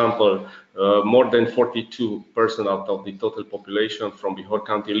 For example, more than 42% out of the total population from Bihor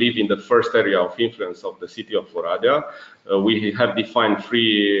County live in the first area of influence of the city of Oradea. We have defined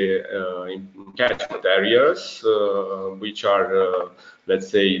 3 catchment areas, which are, let's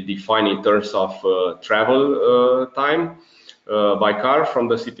say, defined in terms of travel time by car from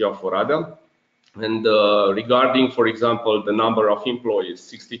the city of Oradea. And regarding, for example, the number of employees,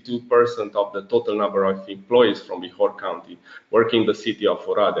 62% of the total number of employees from Bihor County work in the city of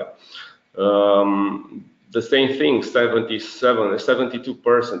Oradea. The same thing,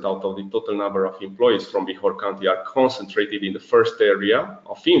 72% out of the total number of employees from Bihor County are concentrated in the first area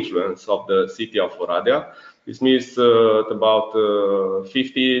of influence of the city of Oradea. This means about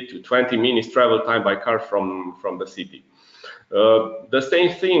 50 to 20 minutes travel time by car from the city. The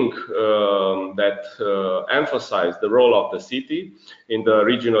same thing that emphasizes the role of the city in the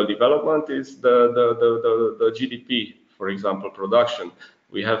regional development is the GDP, for example, production.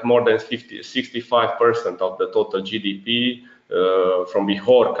 We have more than 65% of the total GDP from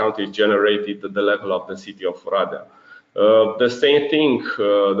Bihor County generated at the level of the city of Oradea. The same thing,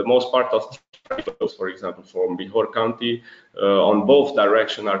 the most part of flows, for example, from Bihor County on both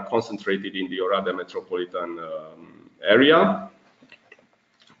directions are concentrated in the Oradea metropolitan area.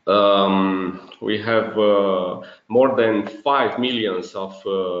 We have more than 5 million of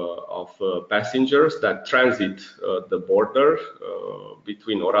passengers that transit the border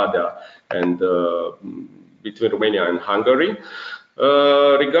between Oradea and between Romania and Hungary.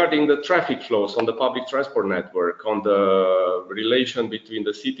 Regarding the traffic flows on the public transport network, on the relation between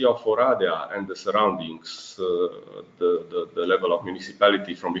the city of Oradea and the surroundings, the level of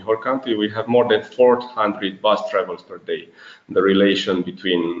municipality from the whole country, we have more than 400 bus travels per day, the relation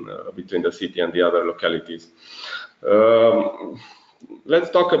between the city and the other localities. Let's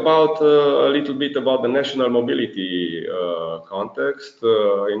talk about a little bit about the national mobility context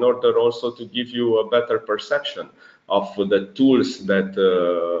in order also to give you a better perception of the tools that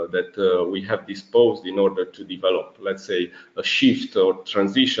we have disposed in order to develop, let's say, a shift or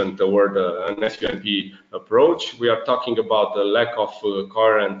transition toward an SUMP approach. We are talking about the lack of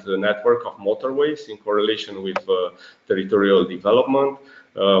current network of motorways in correlation with territorial development.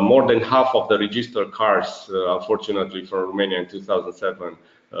 More than half of the registered cars, unfortunately for Romania in 2007,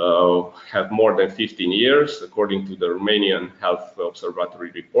 have more than 15 years, according to the Romanian Health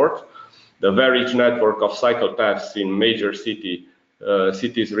Observatory report. The average network of cycle paths in major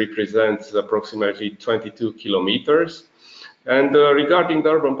cities represents approximately 22 kilometers. And regarding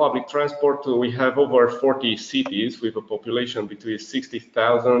the urban public transport, we have over 40 cities with a population between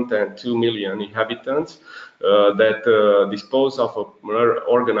 60,000 and 2 million inhabitants that dispose of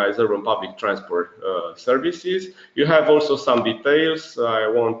organized urban public transport services. You have also some details. I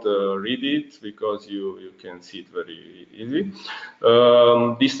won't read it because you can see it very easy.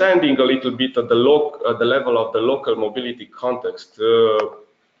 Descending a little bit at the level of the local mobility context,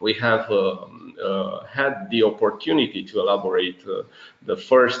 we have had the opportunity to elaborate the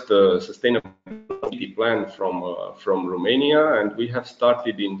first sustainable mobility plan from Romania, and we have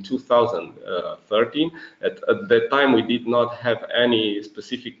started in 2013. At that time, we did not have any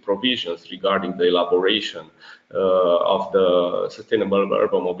specific provisions regarding the elaboration of the sustainable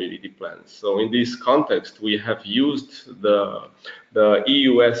urban mobility plans. So in this context, we have used the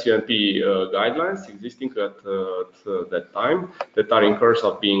EU SUMP guidelines existing at that time that are in course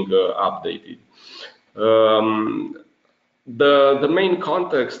of being updated. The main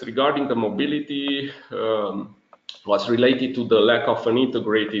context regarding the mobility was related to the lack of an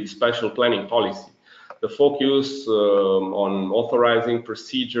integrated spatial planning policy. The focus on authorizing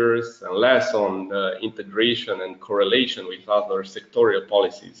procedures and less on integration and correlation with other sectorial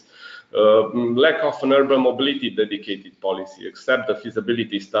policies. Lack of an urban mobility dedicated policy, except the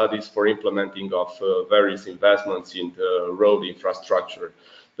feasibility studies for implementing of various investments in the road infrastructure.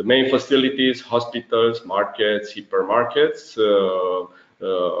 The main facilities, hospitals, markets, hypermarkets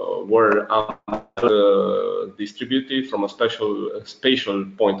were distributed from a spatial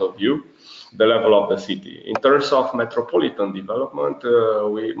point of view, the level of the city. In terms of metropolitan development,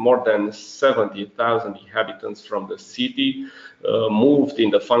 more than 70,000 inhabitants from the city moved in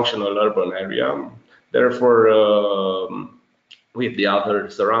the functional urban area. Therefore, with the other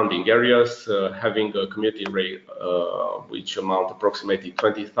surrounding areas having a commuting rate which amount approximately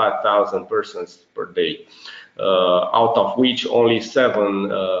 25,000 persons per day, out of which only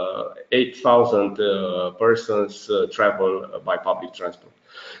 8,000 persons travel by public transport.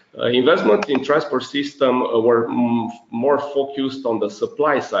 Investments in transport system were more focused on the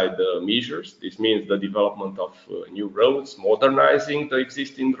supply side measures. This means the development of new roads, modernizing the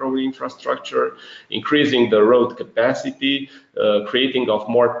existing road infrastructure, increasing the road capacity, creating of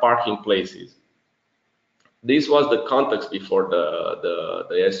more parking places. This was the context before the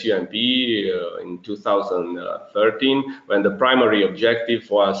SUMP in 2013, when the primary objective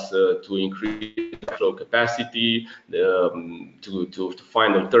was to increase flow capacity, to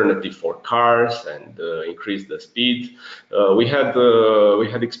find alternative for cars and increase the speed. We had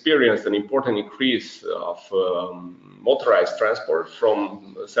experienced an important increase of motorized transport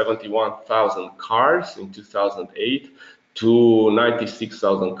from 71,000 cars in 2008 to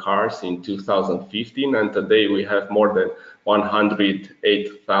 96,000 cars in 2015, and today we have more than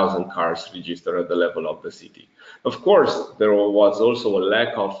 108,000 cars registered at the level of the city. Of course, there was also a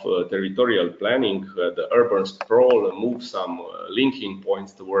lack of territorial planning. The urban sprawl moved some linking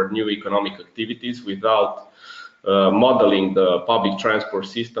points toward new economic activities without modeling the public transport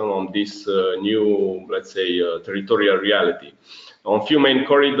system on this new, let's say, territorial reality. On few main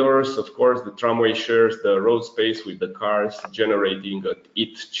corridors, of course, the tramway shares the road space with the cars, generating at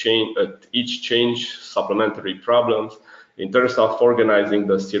each change supplementary problems in terms of organizing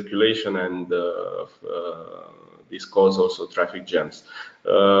the circulation, and this causes also traffic jams.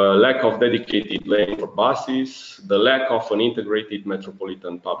 Lack of dedicated lane for buses, the lack of an integrated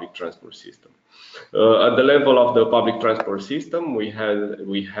metropolitan public transport system. At the level of the public transport system, we had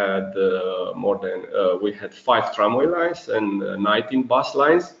 5 tramway lines and 19 bus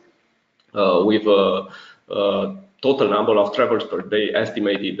lines, with a total number of travelers per day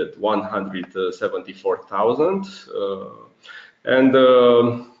estimated at 174,000. and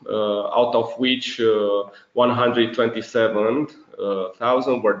out of which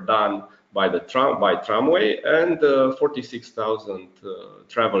 127,000 were done by tramway, and 46,000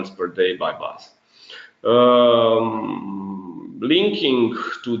 travels per day by bus. Linking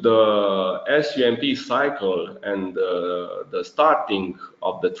to the SUMP cycle and the starting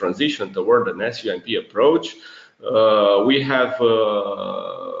of the transition toward an SUMP approach, we have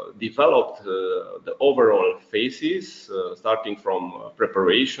developed the overall phases, starting from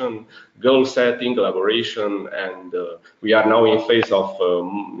preparation, goal setting, elaboration, and we are now in phase of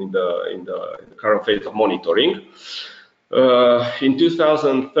in the current phase of monitoring. In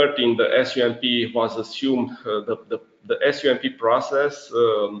 2013, the SUMP was assumed. The SUMP process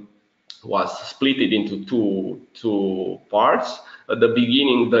was split into two parts. At the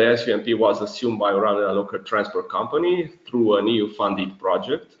beginning, the SUMP was assumed by Oradea Local Transport Company through an EU-funded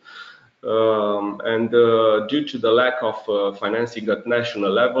project. Due to the lack of financing at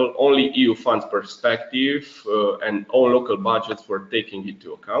national level, only EU funds perspective and all local budgets were taken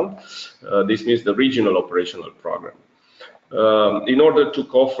into account. This means the regional operational program. In order to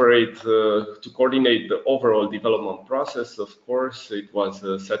cooperate, to coordinate the overall development process, of course, it was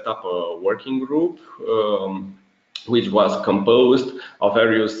set up a working group, which was composed of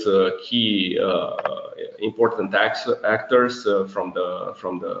various key important actors from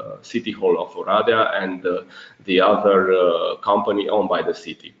the city hall of Oradea and the other company owned by the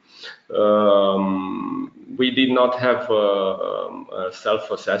city. We did not have a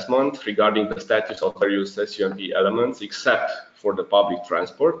self-assessment regarding the status of various SUMP elements, except for the public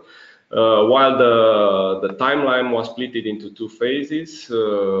transport, while the timeline was split into two phases,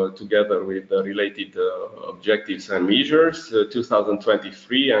 together with the related objectives and measures,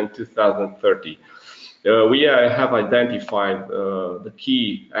 2023 and 2030. We have identified the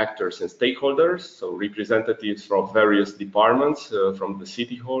key actors and stakeholders, so representatives from various departments, from the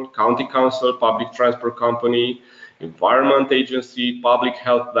City Hall, County Council, Public Transport Company, Environment Agency, Public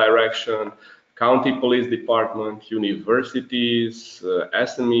Health Direction, County Police Department, universities,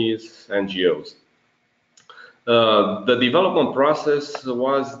 SMEs, NGOs. The development process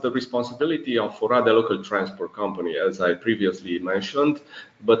was the responsibility of Oradea Local Transport Company, as I previously mentioned.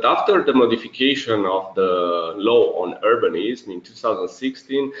 But after the modification of the law on urbanism in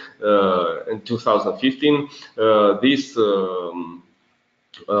 2016 and 2015, this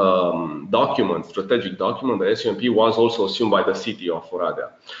strategic document, the SUMP, was also assumed by the city of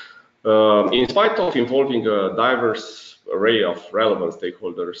Oradea. In spite of involving a diverse array of relevant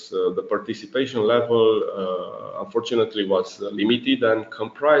stakeholders, the participation level unfortunately was limited and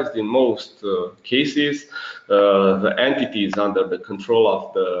comprised in most cases the entities under the control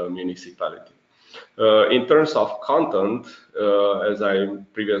of the municipality. In terms of content, as I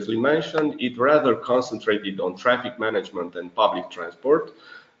previously mentioned, it rather concentrated on traffic management and public transport.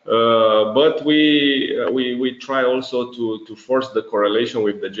 But we try also to force the correlation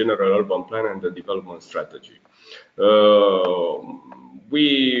with the general urban plan and the development strategy.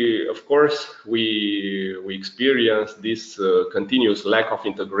 Of course, we experience this continuous lack of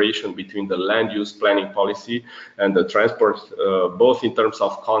integration between the land use planning policy and the transport, both in terms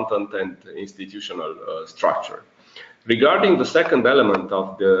of content and institutional structure. Regarding the second element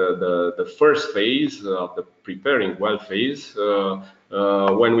of the first phase of the preparing well phase,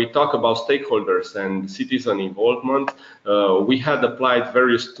 when we talk about stakeholders and citizen involvement, we had applied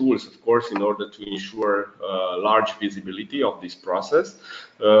various tools, of course, in order to ensure large visibility of this process.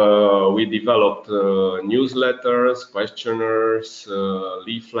 We developed newsletters, questionnaires,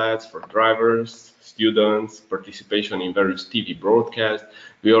 leaflets for drivers, students, participation in various TV broadcasts.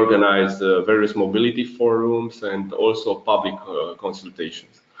 We organized various mobility forums and also public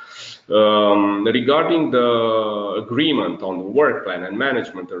consultations. Regarding the agreement on the work plan and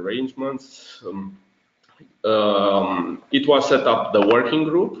management arrangements, it was set up the working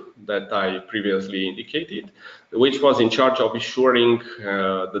group that I previously indicated, which was in charge of ensuring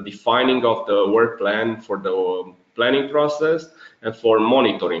the defining of the work plan for the planning process and for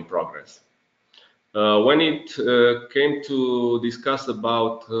monitoring progress. When it came to discuss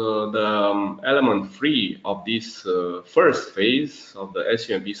about the element 3 of this first phase of the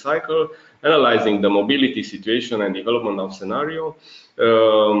SUMP cycle, analyzing the mobility situation and development of scenario,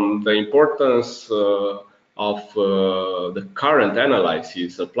 the importance of the current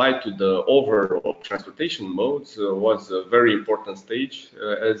analysis applied to the overall transportation modes was a very important stage,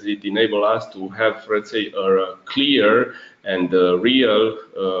 as it enabled us to have, let's say, a clear and real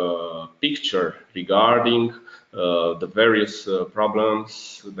picture regarding the various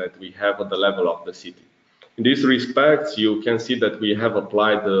problems that we have at the level of the city. In these respects, you can see that we have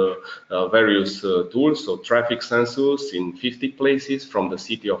applied various tools, so traffic census in 50 places from the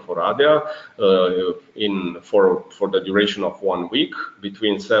city of Oradea for the duration of 1 week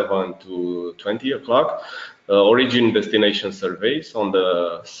between 7 to 20 o'clock. Origin destination surveys on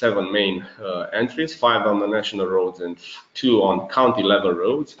the 7 main entries, 5 on the national roads and 2 on county level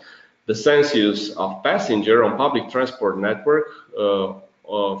roads. The census of passenger on public transport network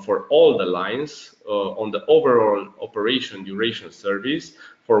for all the lines on the overall operation duration service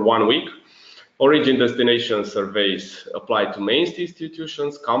for 1 week. Origin destination surveys applied to main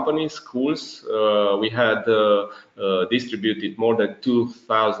institutions, companies, schools. We had distributed more than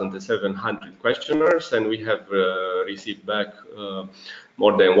 2,700 questionnaires, and we have received back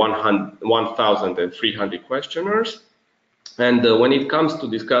more than 1,300 questionnaires. And when it comes to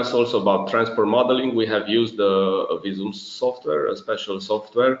discuss also about transport modeling, we have used a Visum software, a special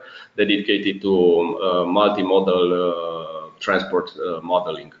software dedicated to multimodal transport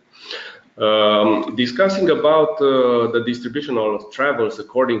modeling. Discussing about the distribution of travels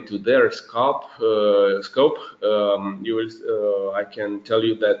according to their scope, I can tell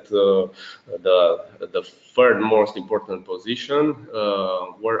you that the third most important position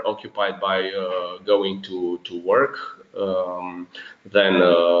were occupied by going to work, then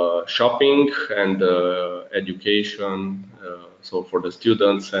shopping and education, so for the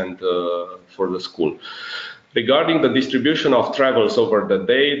students and for the school. Regarding the distribution of travels over the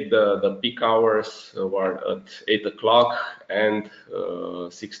day, the peak hours were at 8 o'clock and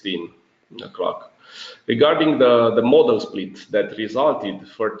 16 o'clock. Regarding the model split that resulted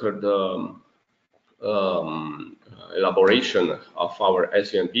further the elaboration of our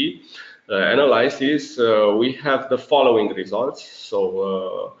SUMP analysis, we have the following results.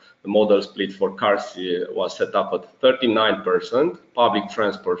 So the model split for cars was set up at 39%, public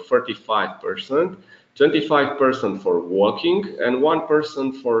transport 35%, 25% for walking, and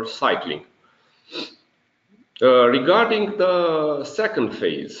 1% for cycling. Regarding the second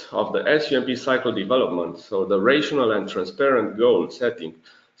phase of the SUMP cycle development, so the rational and transparent goal setting,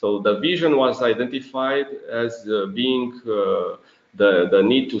 so the vision was identified as being the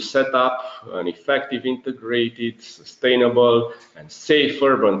need to set up an effective, integrated, sustainable, and safe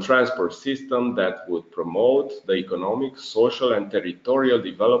urban transport system that would promote the economic, social, and territorial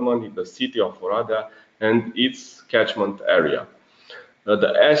development in the city of Oradea and its catchment area.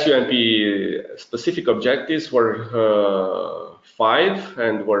 The SUMP specific objectives were 5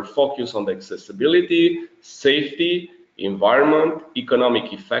 and were focused on the accessibility, safety, environment,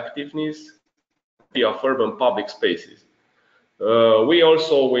 economic effectiveness of urban public spaces. We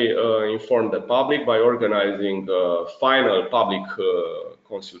also informed the public by organizing a final public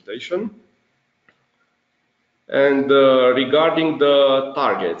consultation. And regarding the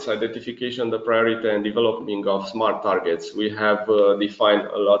targets, identification, the priority and developing of smart targets, we have defined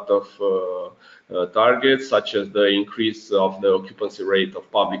a lot of targets, such as the increase of the occupancy rate of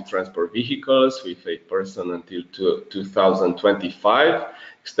public transport vehicles with 8% until 2025,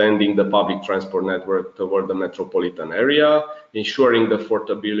 extending the public transport network toward the metropolitan area, ensuring the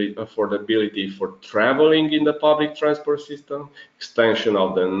affordability for traveling in the public transport system, extension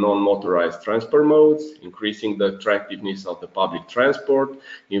of the non-motorized transport modes, increasing the attractiveness of the public transport,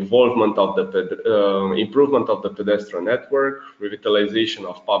 involvement of the improvement of the pedestrian network, revitalization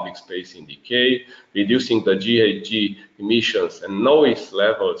of public space in decay, reducing the GHG emissions and noise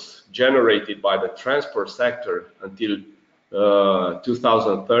levels generated by the transport sector until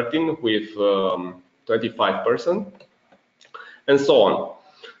 2013 with 25%, and so on.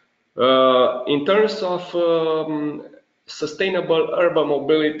 In terms of sustainable urban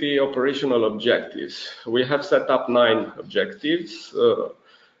mobility operational objectives, we have set up 9 objectives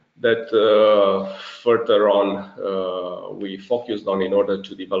that further on we focused on in order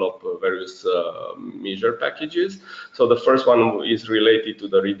to develop various measure packages. So the first one is related to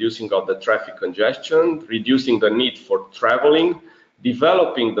the reducing of the traffic congestion, reducing the need for traveling,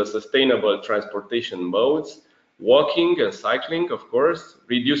 developing the sustainable transportation modes, walking and cycling, of course,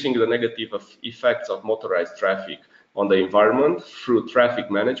 reducing the negative effects of motorized traffic on the environment through traffic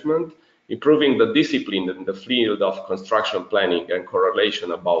management, improving the discipline in the field of construction planning and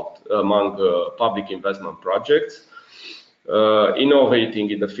correlation among public investment projects,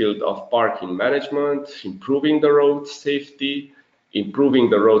 innovating in the field of parking management, improving the road safety, improving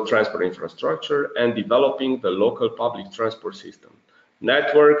the road transport infrastructure, and developing the local public transport system.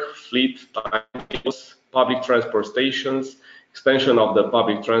 Network, fleet, timetables, public transport stations, extension of the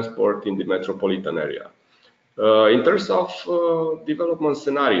public transport in the metropolitan area. In terms of development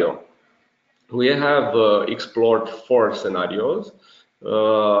scenario, we have explored 4 scenarios.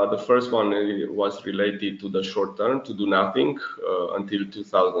 The first one was related to the short term, to do nothing until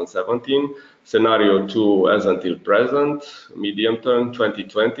 2017. Scenario 2 as until present, medium term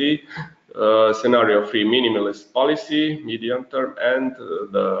 2020. Scenario 3, minimalist policy, medium term, and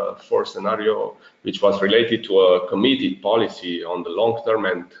the fourth scenario, which was related to a committed policy on the long term,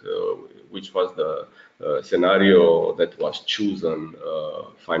 and which was the scenario that was chosen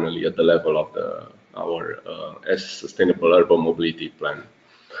finally at the level of our sustainable urban mobility plan.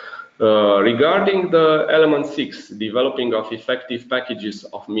 Regarding the element 6, developing of effective packages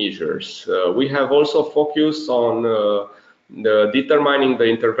of measures, we have also focused on determining the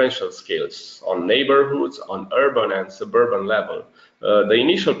intervention scales on neighborhoods, on urban and suburban level. The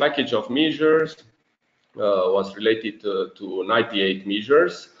initial package of measures was related to 98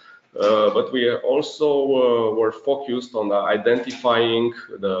 measures, but we also were focused on identifying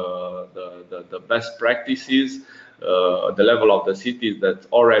the best practices, the level of the cities that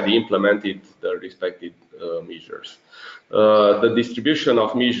already implemented the respective measures. The distribution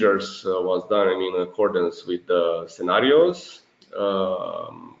of measures was done in accordance with the scenarios.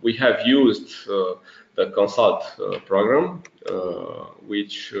 We have used the Consult program,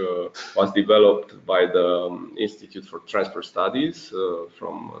 which was developed by the Institute for Transport Studies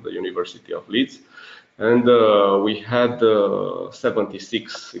from the University of Leeds. And we had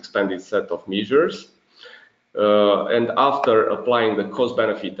 76 expanded set of measures. And after applying the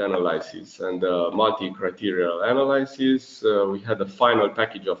cost-benefit analysis and multi-criteria analysis, we had a final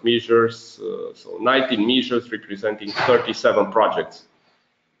package of measures, so 19 measures representing 37 projects,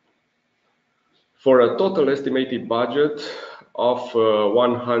 for a total estimated budget of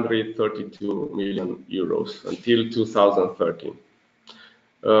 132 million euros until 2013.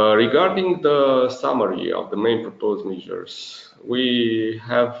 Regarding the summary of the main proposed measures, we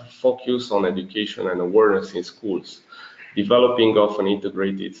have focused on education and awareness in schools, developing of an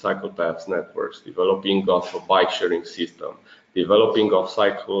integrated cycle paths networks, developing of a bike sharing system, developing of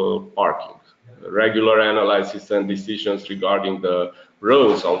cycle parking, regular analysis and decisions regarding the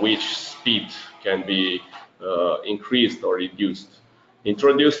roads on which speed can be increased or reduced,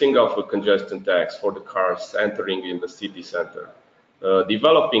 introducing of a congestion tax for the cars entering in the city center,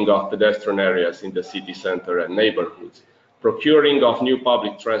 developing of pedestrian areas in the city center and neighborhoods, procuring of new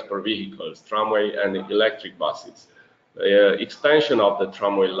public transport vehicles, tramway and electric buses, expansion of the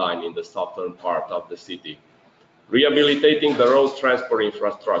tramway line in the southern part of the city, rehabilitating the road transport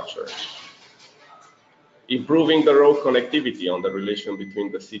infrastructure, improving the road connectivity on the relation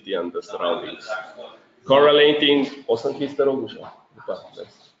between the city and the surroundings, correlating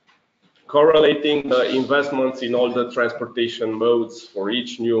the investments in all the transportation modes for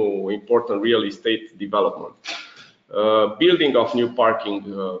each new important real estate development, building of new parking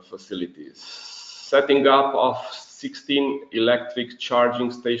facilities, setting up of 16 electric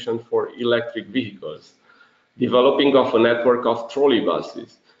charging stations for electric vehicles, developing of a network of trolley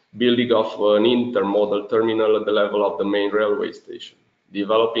buses, building of an intermodal terminal at the level of the main railway station,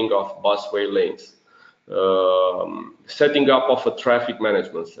 developing of busway lanes, setting up of a traffic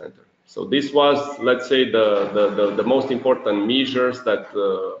management center. So this was, let's say, the most important measures that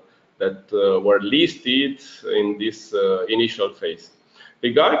were listed in this initial phase.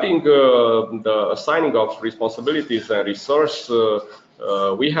 Regarding the assigning of responsibilities and resource,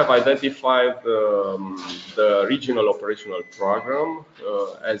 we have identified the regional operational program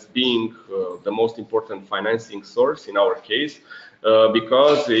as being the most important financing source in our case,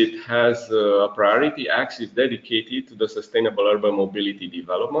 because it has a priority axis dedicated to the sustainable urban mobility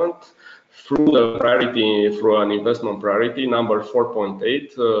development through an investment priority number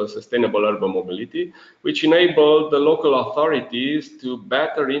 4.8, sustainable urban mobility, which enabled the local authorities to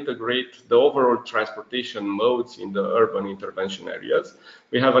better integrate the overall transportation modes in the urban intervention areas.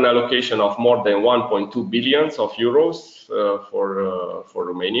 We have an allocation of more than 1.2 billion euros for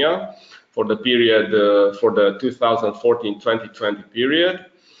Romania for the period, for the 2014-2020 period.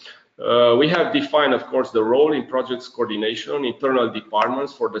 We have defined, of course, the role in projects coordination, internal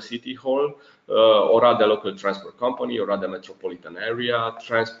departments for the city hall, Oradea Local Transport Company, Oradea Metropolitan Area,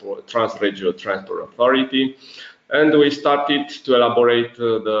 Transregio Transport Authority, and we started to elaborate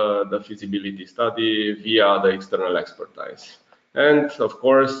the feasibility study via the external expertise. And of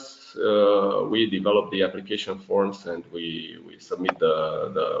course, we develop the application forms and we submit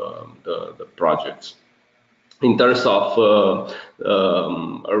the projects. In terms of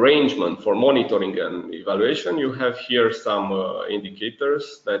arrangement for monitoring and evaluation, you have here some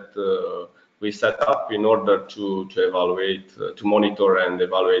indicators that we set up in order to evaluate, to monitor and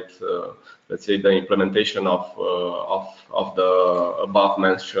evaluate, let's say, the implementation of the above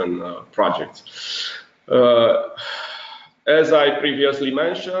mentioned projects. As I previously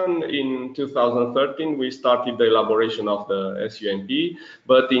mentioned, in 2013 we started the elaboration of the SUMP,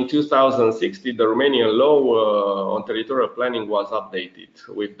 but in 2016 the Romanian law on territorial planning was updated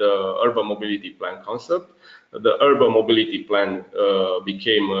with the urban mobility plan concept. The urban mobility plan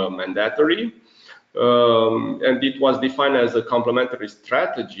became mandatory, and it was defined as a complementary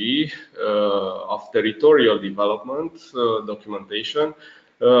strategy of territorial development documentation,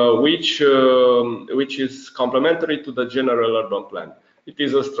 which is complementary to the general urban plan. It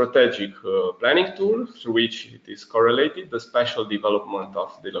is a strategic planning tool through which it is correlated the spatial development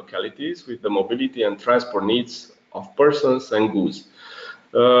of the localities with the mobility and transport needs of persons and goods.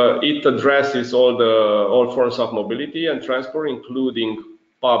 It addresses all forms of mobility and transport, including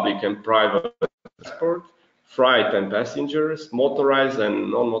public and private transport, freight and passengers, motorized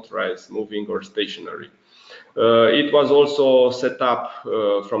and non-motorized, moving or stationary. It was also set up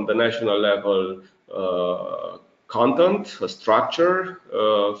from the national level content, a structure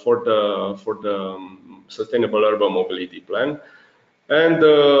for the sustainable urban mobility plan. And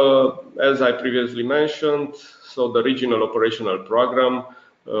as I previously mentioned, so the regional operational program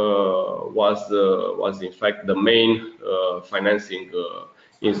was in fact the main financing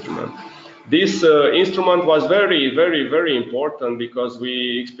instrument. This instrument was very important because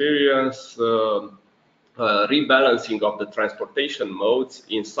we experienced rebalancing of the transportation modes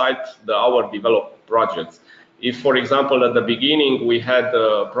inside our developed projects. If, for example, at the beginning we had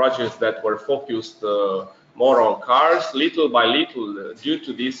projects that were focused more on cars, little by little, due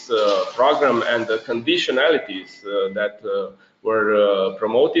to this program and the conditionalities that were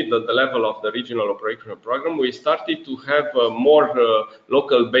promoted at the level of the regional operational program, we started to have more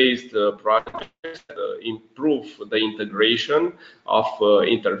local-based projects that improve the integration of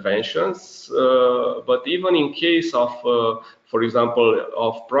interventions. But even in case of, for example,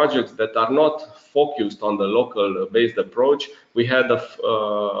 of projects that are not focused on the local-based approach, we had a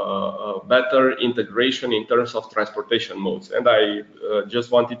better integration in terms of transportation modes. And I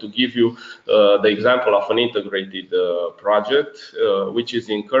just wanted to give you the example of an integrated project, which is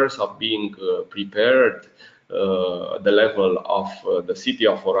in course of being prepared at the level of the city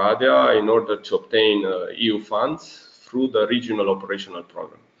of Oradea in order to obtain EU funds through the regional operational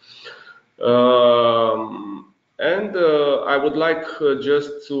program. And I would like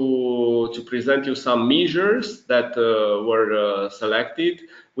just to present you some measures that were selected.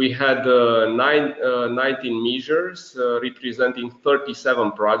 We had 19 measures representing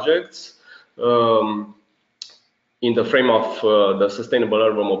 37 projects in the frame of the Sustainable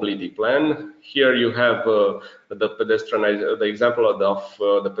Urban Mobility Plan. Here you have the example of the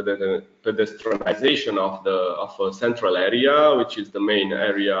pedestrianization of a central area, which is the main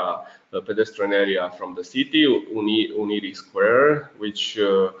area, the pedestrian area from the city, Unirii Square, which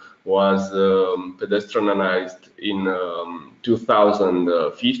was pedestrianized in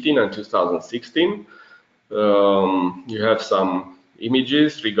 2015 and 2016. You have some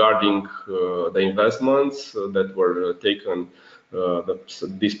images regarding the investments that were taken.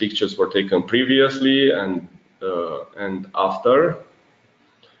 These pictures were taken previously and after.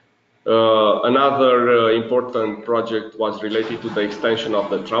 Another important project was related to the extension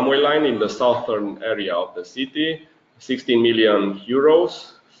of the tramway line in the southern area of the city, 16 million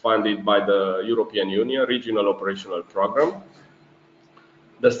euros funded by the European Union Regional Operational Program.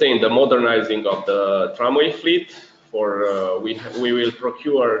 The same, the modernizing of the tramway fleet. We will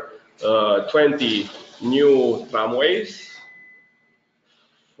procure 20 new tramways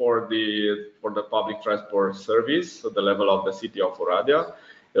for the public transport service at the level of the city of Oradea.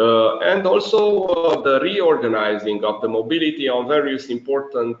 And also the reorganizing of the mobility on various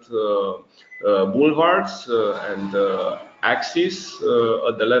important boulevards and axes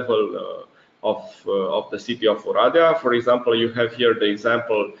at the level of the city of Oradea. For example, you have here the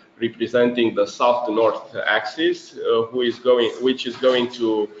example representing the south to north axis, which is going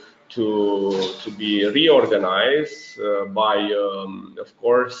to be reorganized by, of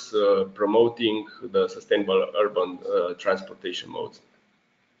course, promoting the sustainable urban transportation modes.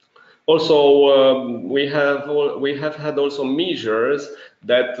 Also, we have had also measures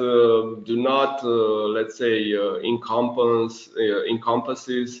that do not, let's say,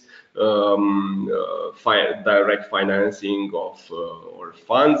 encompasses direct financing of or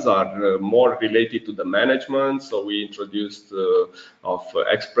funds, are more related to the management. So we introduced of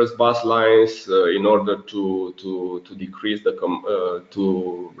express bus lines in order to decrease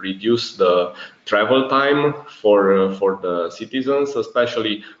to reduce the travel time for the citizens,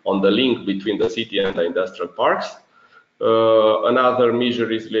 especially on the link between the city and the industrial parks. Another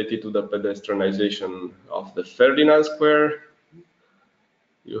measure is related to the pedestrianization of the Ferdinand Square.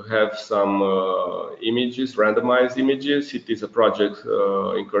 You have some images, randomized images. It is a project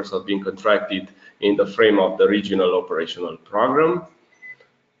in course of being contracted in the frame of the regional operational program.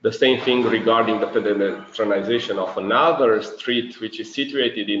 The same thing regarding the pedestrianization of another street which is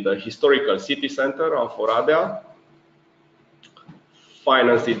situated in the historical city center of Oradea,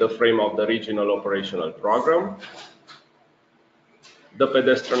 financed in the frame of the regional operational program. The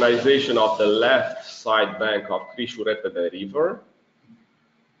pedestrianization of the left side bank of Crișu Repede River.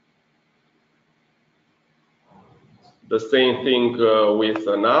 The same thing with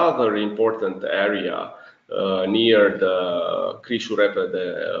another important area near the Crișu Repede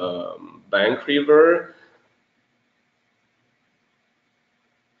bank river.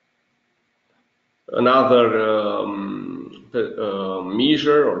 Another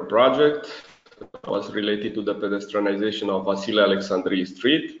measure or project was related to the pedestrianization of Vasile Alexandrii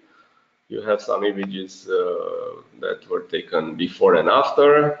Street. You have some images that were taken before and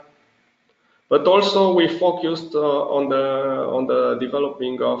after. But also we focused on the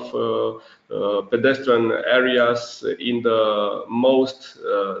developing of pedestrian areas in the most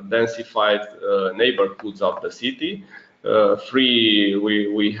densified neighborhoods of the city.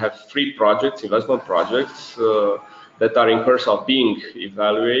 We have 3 projects, investment projects, that are in course of being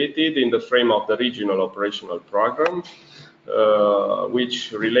evaluated in the frame of the regional operational program,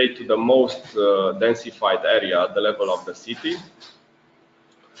 which relate to the most densified area at the level of the city,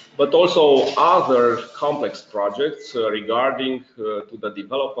 but also other complex projects regarding to the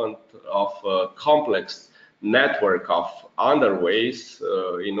development of a complex network of underways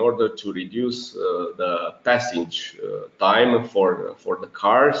in order to reduce the passage time for the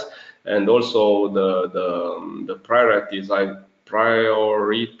cars, and also the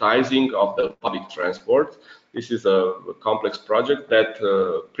prioritizing of the public transport. This is a complex project that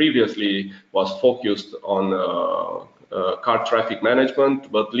previously was focused on car traffic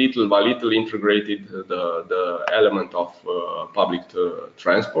management, but little by little integrated the element of public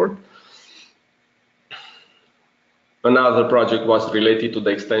transport. Another project was related to the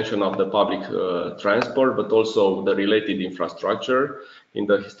extension of the public transport, but also the related infrastructure in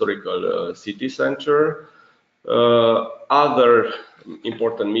the historical city center. Other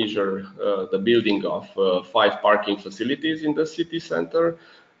important measure, the building of 5 parking facilities in the city center,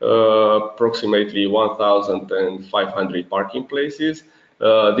 approximately 1,500 parking places.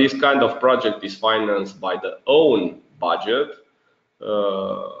 This kind of project is financed by the own budget,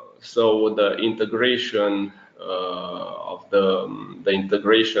 so the integration of the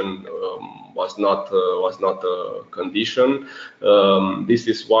integration was not a condition. This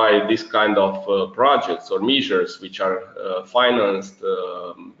is why this kind of projects or measures which are financed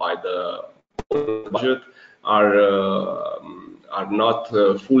by the budget are not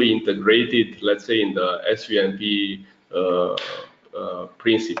fully integrated, let's say, in the SUMP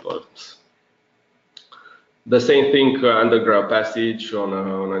principles. The same thing, underground passage on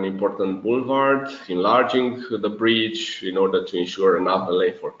an important boulevard, enlarging the bridge in order to ensure another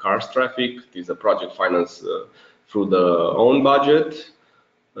lane for cars traffic. It is a project financed through the own budget.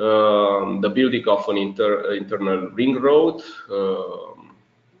 The building of an internal ring road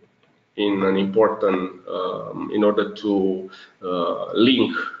in an important, in order to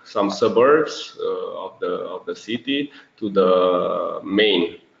link some suburbs of the city to the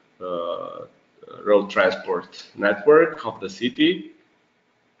main road transport network of the city.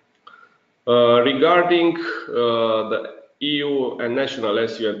 Regarding the EU and national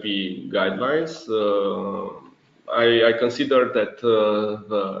SUMP guidelines, I consider that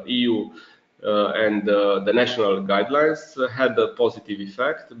the EU and the national guidelines had a positive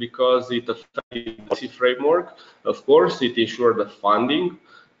effect because it affected the policy framework. Of course, it ensured the funding.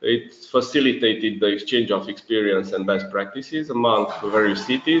 It facilitated the exchange of experience and best practices among various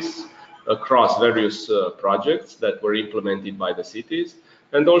cities across various projects that were implemented by the cities,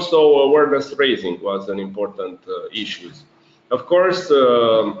 and also awareness raising was an important issue. Of course,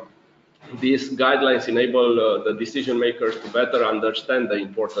 these guidelines enable the decision makers to better understand the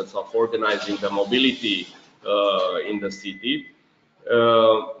importance of organizing the mobility in the city.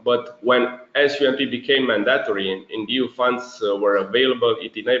 But when SUMP became mandatory and EU funds were available,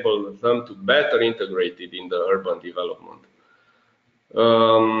 it enabled them to better integrate it in the urban development.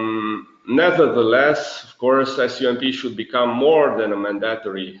 Nevertheless, of course, SUMP should become more than a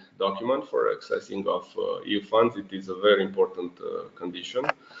mandatory document for accessing of EU funds. It is a very important condition.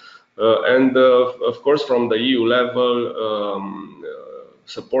 And of course, from the EU level,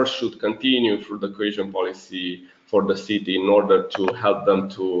 support should continue through the cohesion policy for the city in order to help them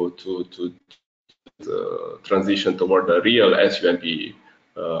to transition toward a real SUMP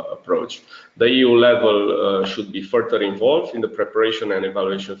approach. The EU level should be further involved in the preparation and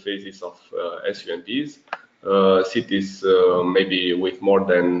evaluation phases of SUMPs. Cities maybe with more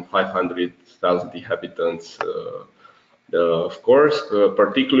than 500,000 inhabitants, of course,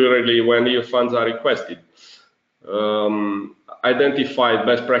 particularly when EU funds are requested. Identified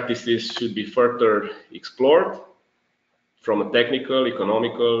best practices should be further explored from a technical,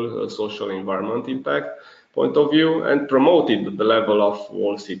 economical, social, environment impact point of view, and promoted at the level of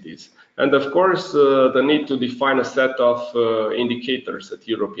all cities. And of course, the need to define a set of indicators at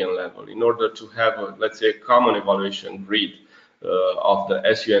European level in order to have, let's say, a common evaluation grid of the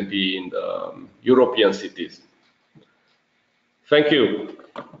SUMP in the European cities. Thank you.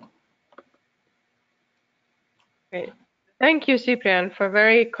 Great. Thank you, Ciprian, for a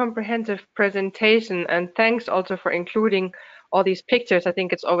very comprehensive presentation, and thanks also for including all these pictures. I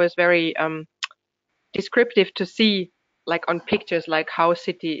think it's always very descriptive to see, like on pictures, like how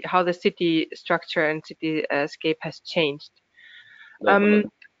the city structure and cityscape has changed.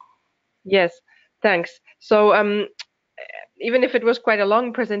 Yes, thanks. So even if it was quite a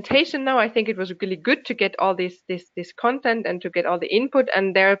long presentation now, I think it was really good to get all this content and to get all the input.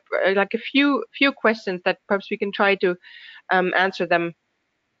 And there are like a few questions that perhaps we can try to answer them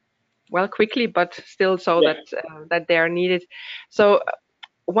well quickly, but still so that they are needed. So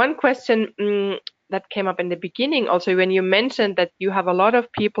one question that came up in the beginning also, when you mentioned that you have a lot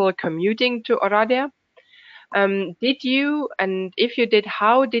of people commuting to Oradea, did you, and if you did,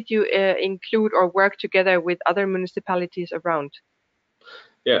 how did you include or work together with other municipalities around?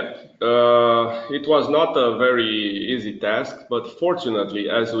 Yeah, it was not a very easy task, but fortunately,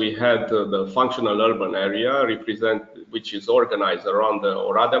 as we had the functional urban area which is organized around the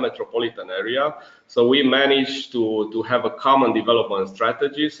Oradea metropolitan area, so we managed to have a common development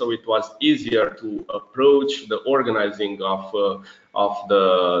strategy. So it was easier to approach the organizing of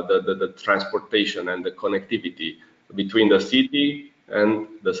the transportation and the connectivity between the city and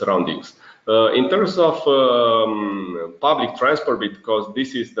the surroundings. In terms of public transport, because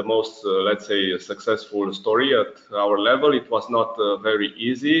this is the most, let's say, successful story at our level, it was not very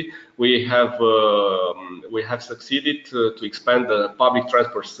easy. We have succeeded to expand the public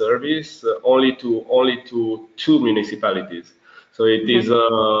transport service only to 2 municipalities. So it is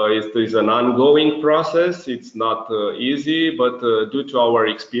an ongoing process. It's not easy, but due to our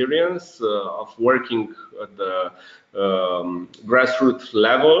experience of working at the grassroots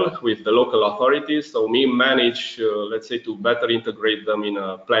level with the local authorities, so we manage, let's say, to better integrate them in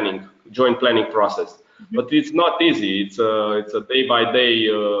a joint planning process. But it's not easy. It's a day-by-day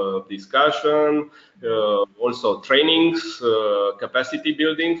discussion, also trainings, capacity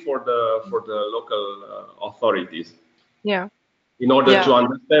building for the local authorities. Yeah. In order to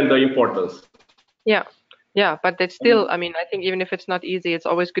understand the importance. Yeah, but it's still, I mean, I think even if it's not easy, it's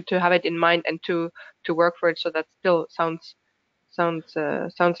always good to have it in mind and to work for it. So that still sounds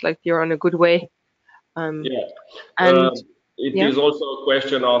like you're on a good way. It is also a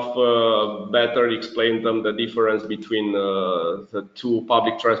question of better explain them the difference between the 2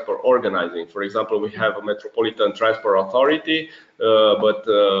 public transport organizing. For example, we have a metropolitan transport authority, but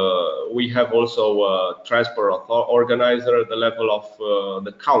we have also a transport organizer at the level of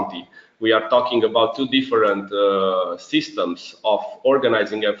the county. We are talking about 2 different systems of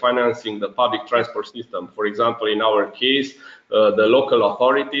organizing and financing the public transport system. For example, in our case, the local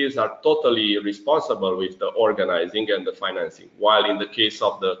authorities are totally responsible with the organizing and the financing, while in the case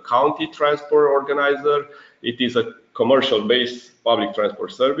of the county transport organizer, it is a commercial-based public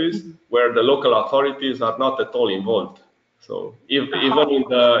transport service where the local authorities are not at all involved. So even in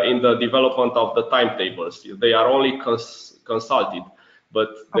the development of the timetables, they are only consulted, but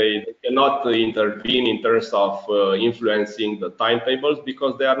they cannot intervene in terms of influencing the timetables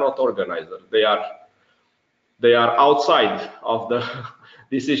because they are not organizers. They are outside of the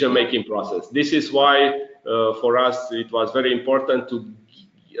decision-making process. This is why, for us, it was very important to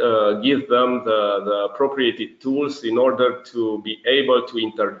give them the appropriate tools in order to be able to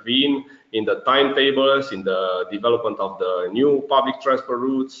intervene in the timetables, in the development of the new public transport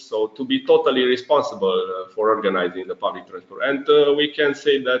routes, so to be totally responsible for organizing the public transport. And we can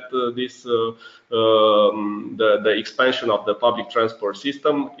say that the expansion of the public transport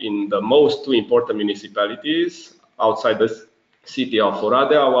system in the most 2 important municipalities outside the city of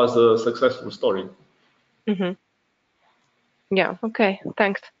Oradea was a successful story. Yeah, okay,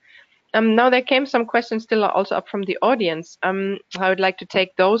 thanks. Now there came some questions still also up from the audience. I would like to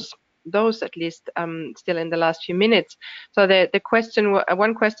take those at least still in the last few minutes. So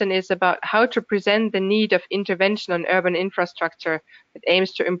one question is about how to present the need of intervention on urban infrastructure that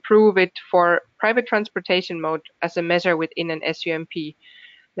aims to improve it for private transportation mode as a measure within an SUMP.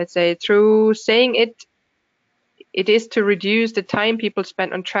 let's say, through saying it is to reduce the time people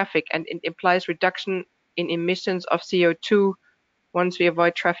spend on traffic, and it implies reduction in emissions of CO2 once we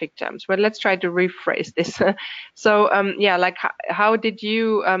avoid traffic jams. Well, let's try to rephrase this. So yeah, like how did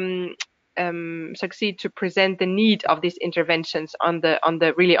you succeed to present the need of these interventions on the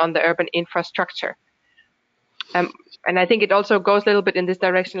urban infrastructure? And I think it also goes a little bit in this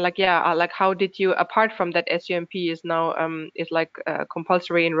direction, like, yeah, like how did you, apart from that SUMP is now is like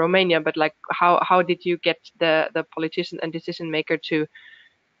compulsory in Romania, but like how did you get the politician and decision maker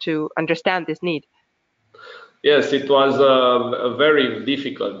to understand this need? Yes, it was a very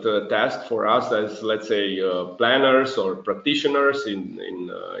difficult task for us as, let's say, planners or practitioners in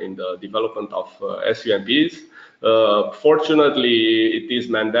the development of SUMPs. Fortunately, it is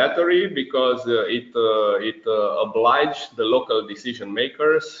mandatory because it obliged the local decision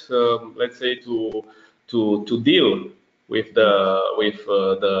makers, let's say, to deal with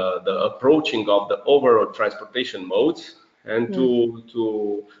the approaching of the overall transportation modes and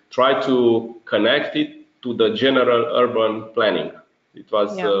to try to connect it to the general urban planning. It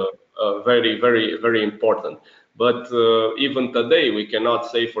was very, very, very important. But even today, we cannot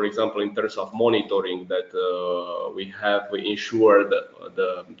say, for example, in terms of monitoring, that we have ensured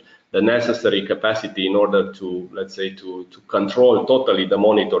the necessary capacity in order to, let's say, to control totally the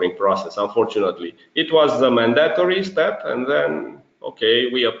monitoring process. Unfortunately, it was a mandatory step, and then,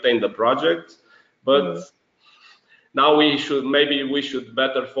 okay, we obtained the project, but now we should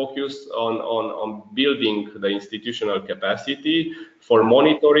better focus on building the institutional capacity for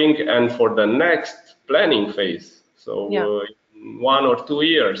monitoring and for the next planning phase. So 1 or 2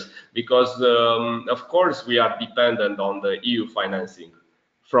 years, because of course we are dependent on the EU financing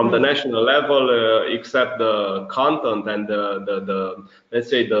from the national level, except the content and the let's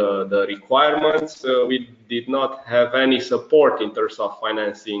say the requirements. We did not have any support in terms of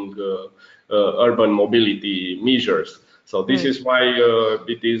financing urban mobility measures. So this is why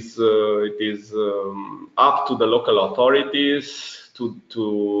it is up to the local authorities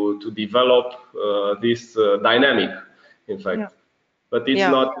to develop this dynamic, in fact. But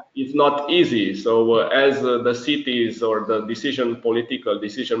it's not easy. So as the cities or the political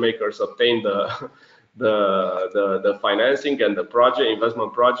decision makers obtain the financing and the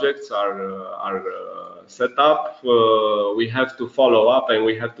investment projects are set up, we have to follow up and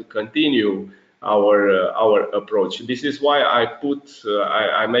we have to continue our approach. This is why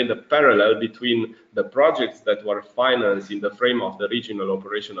I made a parallel between the projects that were financed in the frame of the regional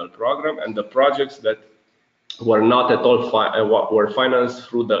operational program and the projects that were not at all were financed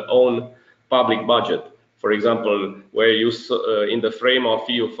through their own public budget. For example, where you in the frame of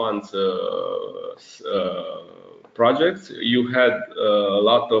EU funds projects, you had a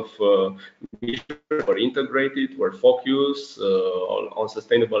lot of measures were integrated, were focused on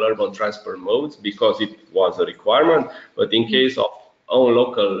sustainable urban transport modes because it was a requirement. But in case of own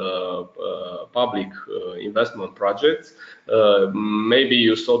local public investment projects, maybe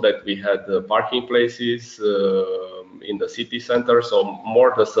you saw that we had parking places in the city center, so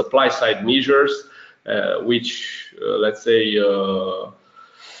more the supply side measures, which let's say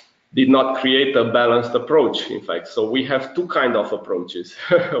did not create a balanced approach, in fact. So we have two kinds of approaches.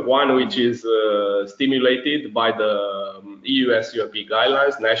 One which is stimulated by the EU SUMP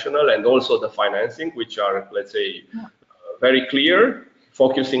guidelines, national, and also the financing, which are, let's say, very clear,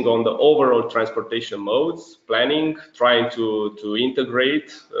 focusing on the overall transportation modes, planning, trying to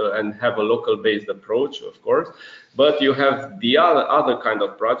integrate and have a local-based approach, of course. But you have the other kind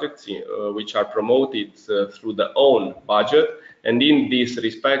of projects which are promoted through the own budget. And in this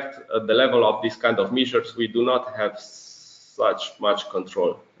respect, at the level of this kind of measures, we do not have such much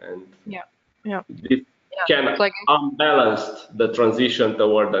control. And this can unbalance the transition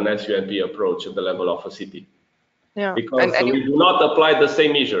toward an SUMP approach at the level of a city. Because we do not apply the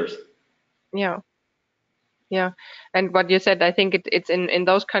same measures. And what you said, I think it's in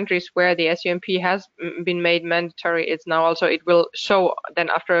those countries where the SUMP has been made mandatory, it's now also, it will show then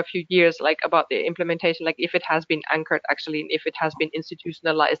after a few years, like about the implementation, like if it has been anchored actually, if it has been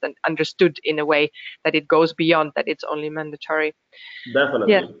institutionalized and understood in a way that it goes beyond that it's only mandatory.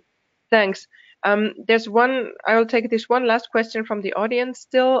 Definitely. Yeah, thanks. There's one, I will take this one last question from the audience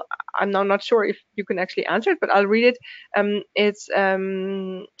still. I'm now not sure if you can actually answer it, but I'll read it.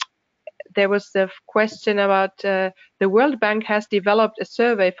 There was the question about the World Bank has developed a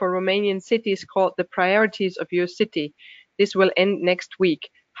survey for Romanian cities called The Priorities of Your City. This will end next week.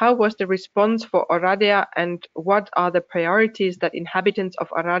 How was the response for Oradea, and what are the priorities that inhabitants of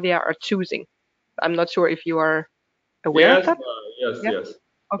Oradea are choosing? I'm not sure if you are aware of that. Yes.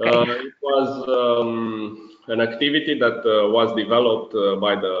 Okay. It was an activity that was developed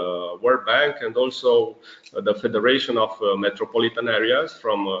by the World Bank and also the Federation of Metropolitan Areas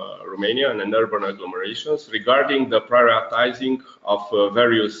from Romania and urban agglomerations regarding the prioritizing of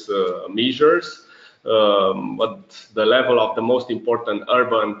various measures, but the level of the most important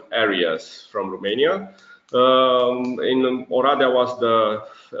urban areas from Romania. In Oradea was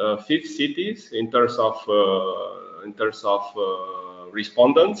the fifth cities in terms of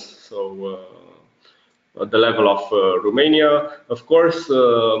respondents. So the level of Romania, of course,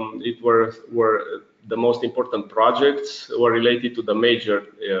 it were the most important projects were related to the major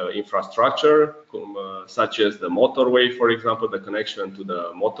infrastructure, such as the motorway, for example, the connection to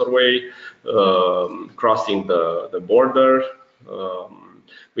the motorway, crossing the border.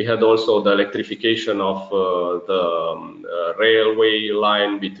 We had also the electrification of the railway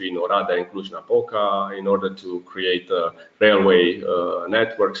line between Oradea and Cluj-Napoca in order to create a railway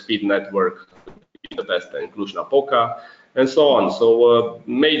network, speed network, the best in Cluj-Napoca, and so on. So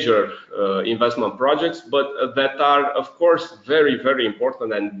major investment projects, but that are, of course, very, very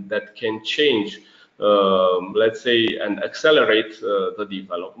important and that can change, let's say, and accelerate the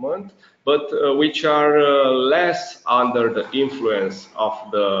development, but which are less under the influence of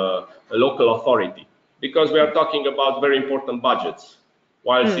the local authority, because we are talking about very important budgets.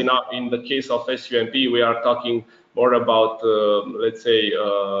 Whilst in the case of SUMP, we are talking more about, let's say,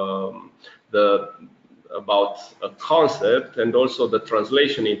 about a concept and also the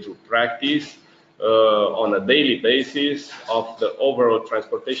translation into practice on a daily basis of the overall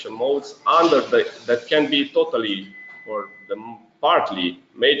transportation modes that can be totally or the partly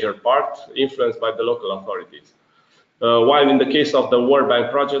major part influenced by the local authorities. While in the case of the World Bank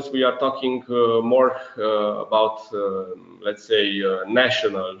projects, we are talking more about, let's say,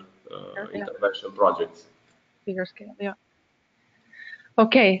 national intervention projects. Bigger scale, yeah.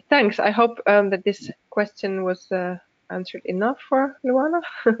 Okay, thanks. I hope that this question was answered enough for Luana.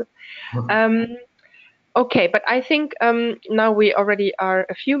 Okay, but I think now we already are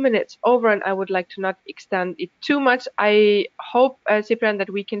a few minutes over and I would like to not extend it too much. I hope, Ciprian, that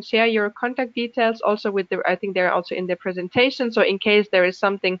we can share your contact details also with I think they're also in the presentation. So in case there is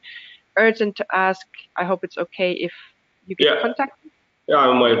something urgent to ask, I hope it's okay if you can contact me. Yeah,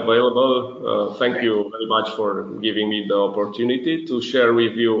 I'm available. Thank you very much for giving me the opportunity to share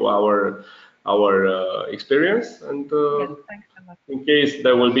with you our experience. And yes, thanks a lot. In case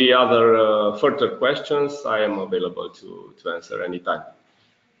there will be other further questions, I am available to answer anytime.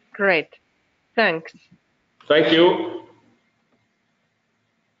 Great. Thanks. Thank you.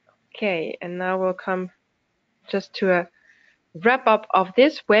 Okay, and now we'll come just to a wrap up of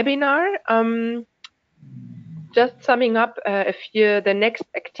this webinar. Just summing up the next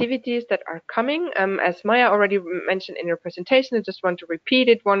activities that are coming. As Maya already mentioned in her presentation, I just want to repeat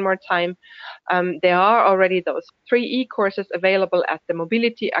it one more time. There are already those 3 e-courses available at the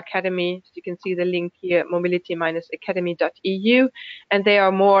Mobility Academy. So you can see the link here, mobility-academy.eu, and there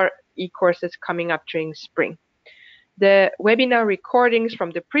are more e-courses coming up during spring. The webinar recordings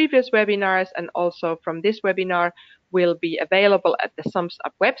from the previous webinars and also from this webinar will be available at the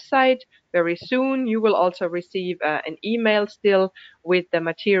SUMPs-Up website. Very soon you will also receive an email still with the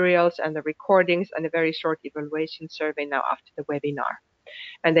materials and the recordings and a very short evaluation survey now after the webinar.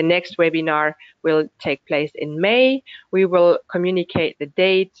 And the next webinar will take place in May. We will communicate the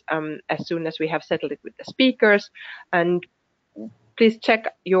date as soon as we have settled it with the speakers. And please check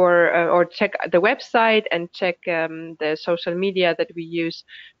check the website and check the social media that we use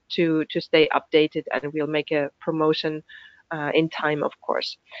to stay updated, and we'll make a promotion in time, of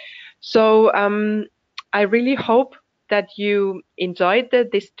course. So I really hope that you enjoyed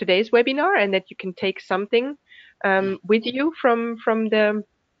today's webinar and that you can take something with you from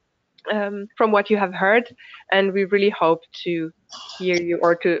what you have heard, and we really hope to hear you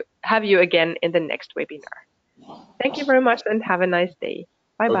or to have you again in the next webinar. Thank you very much and have a nice day.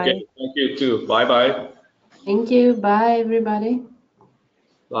 Bye-bye. Okay, thank you too. Bye-bye. Thank you. Bye, everybody.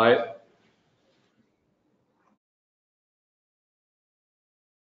 Bye.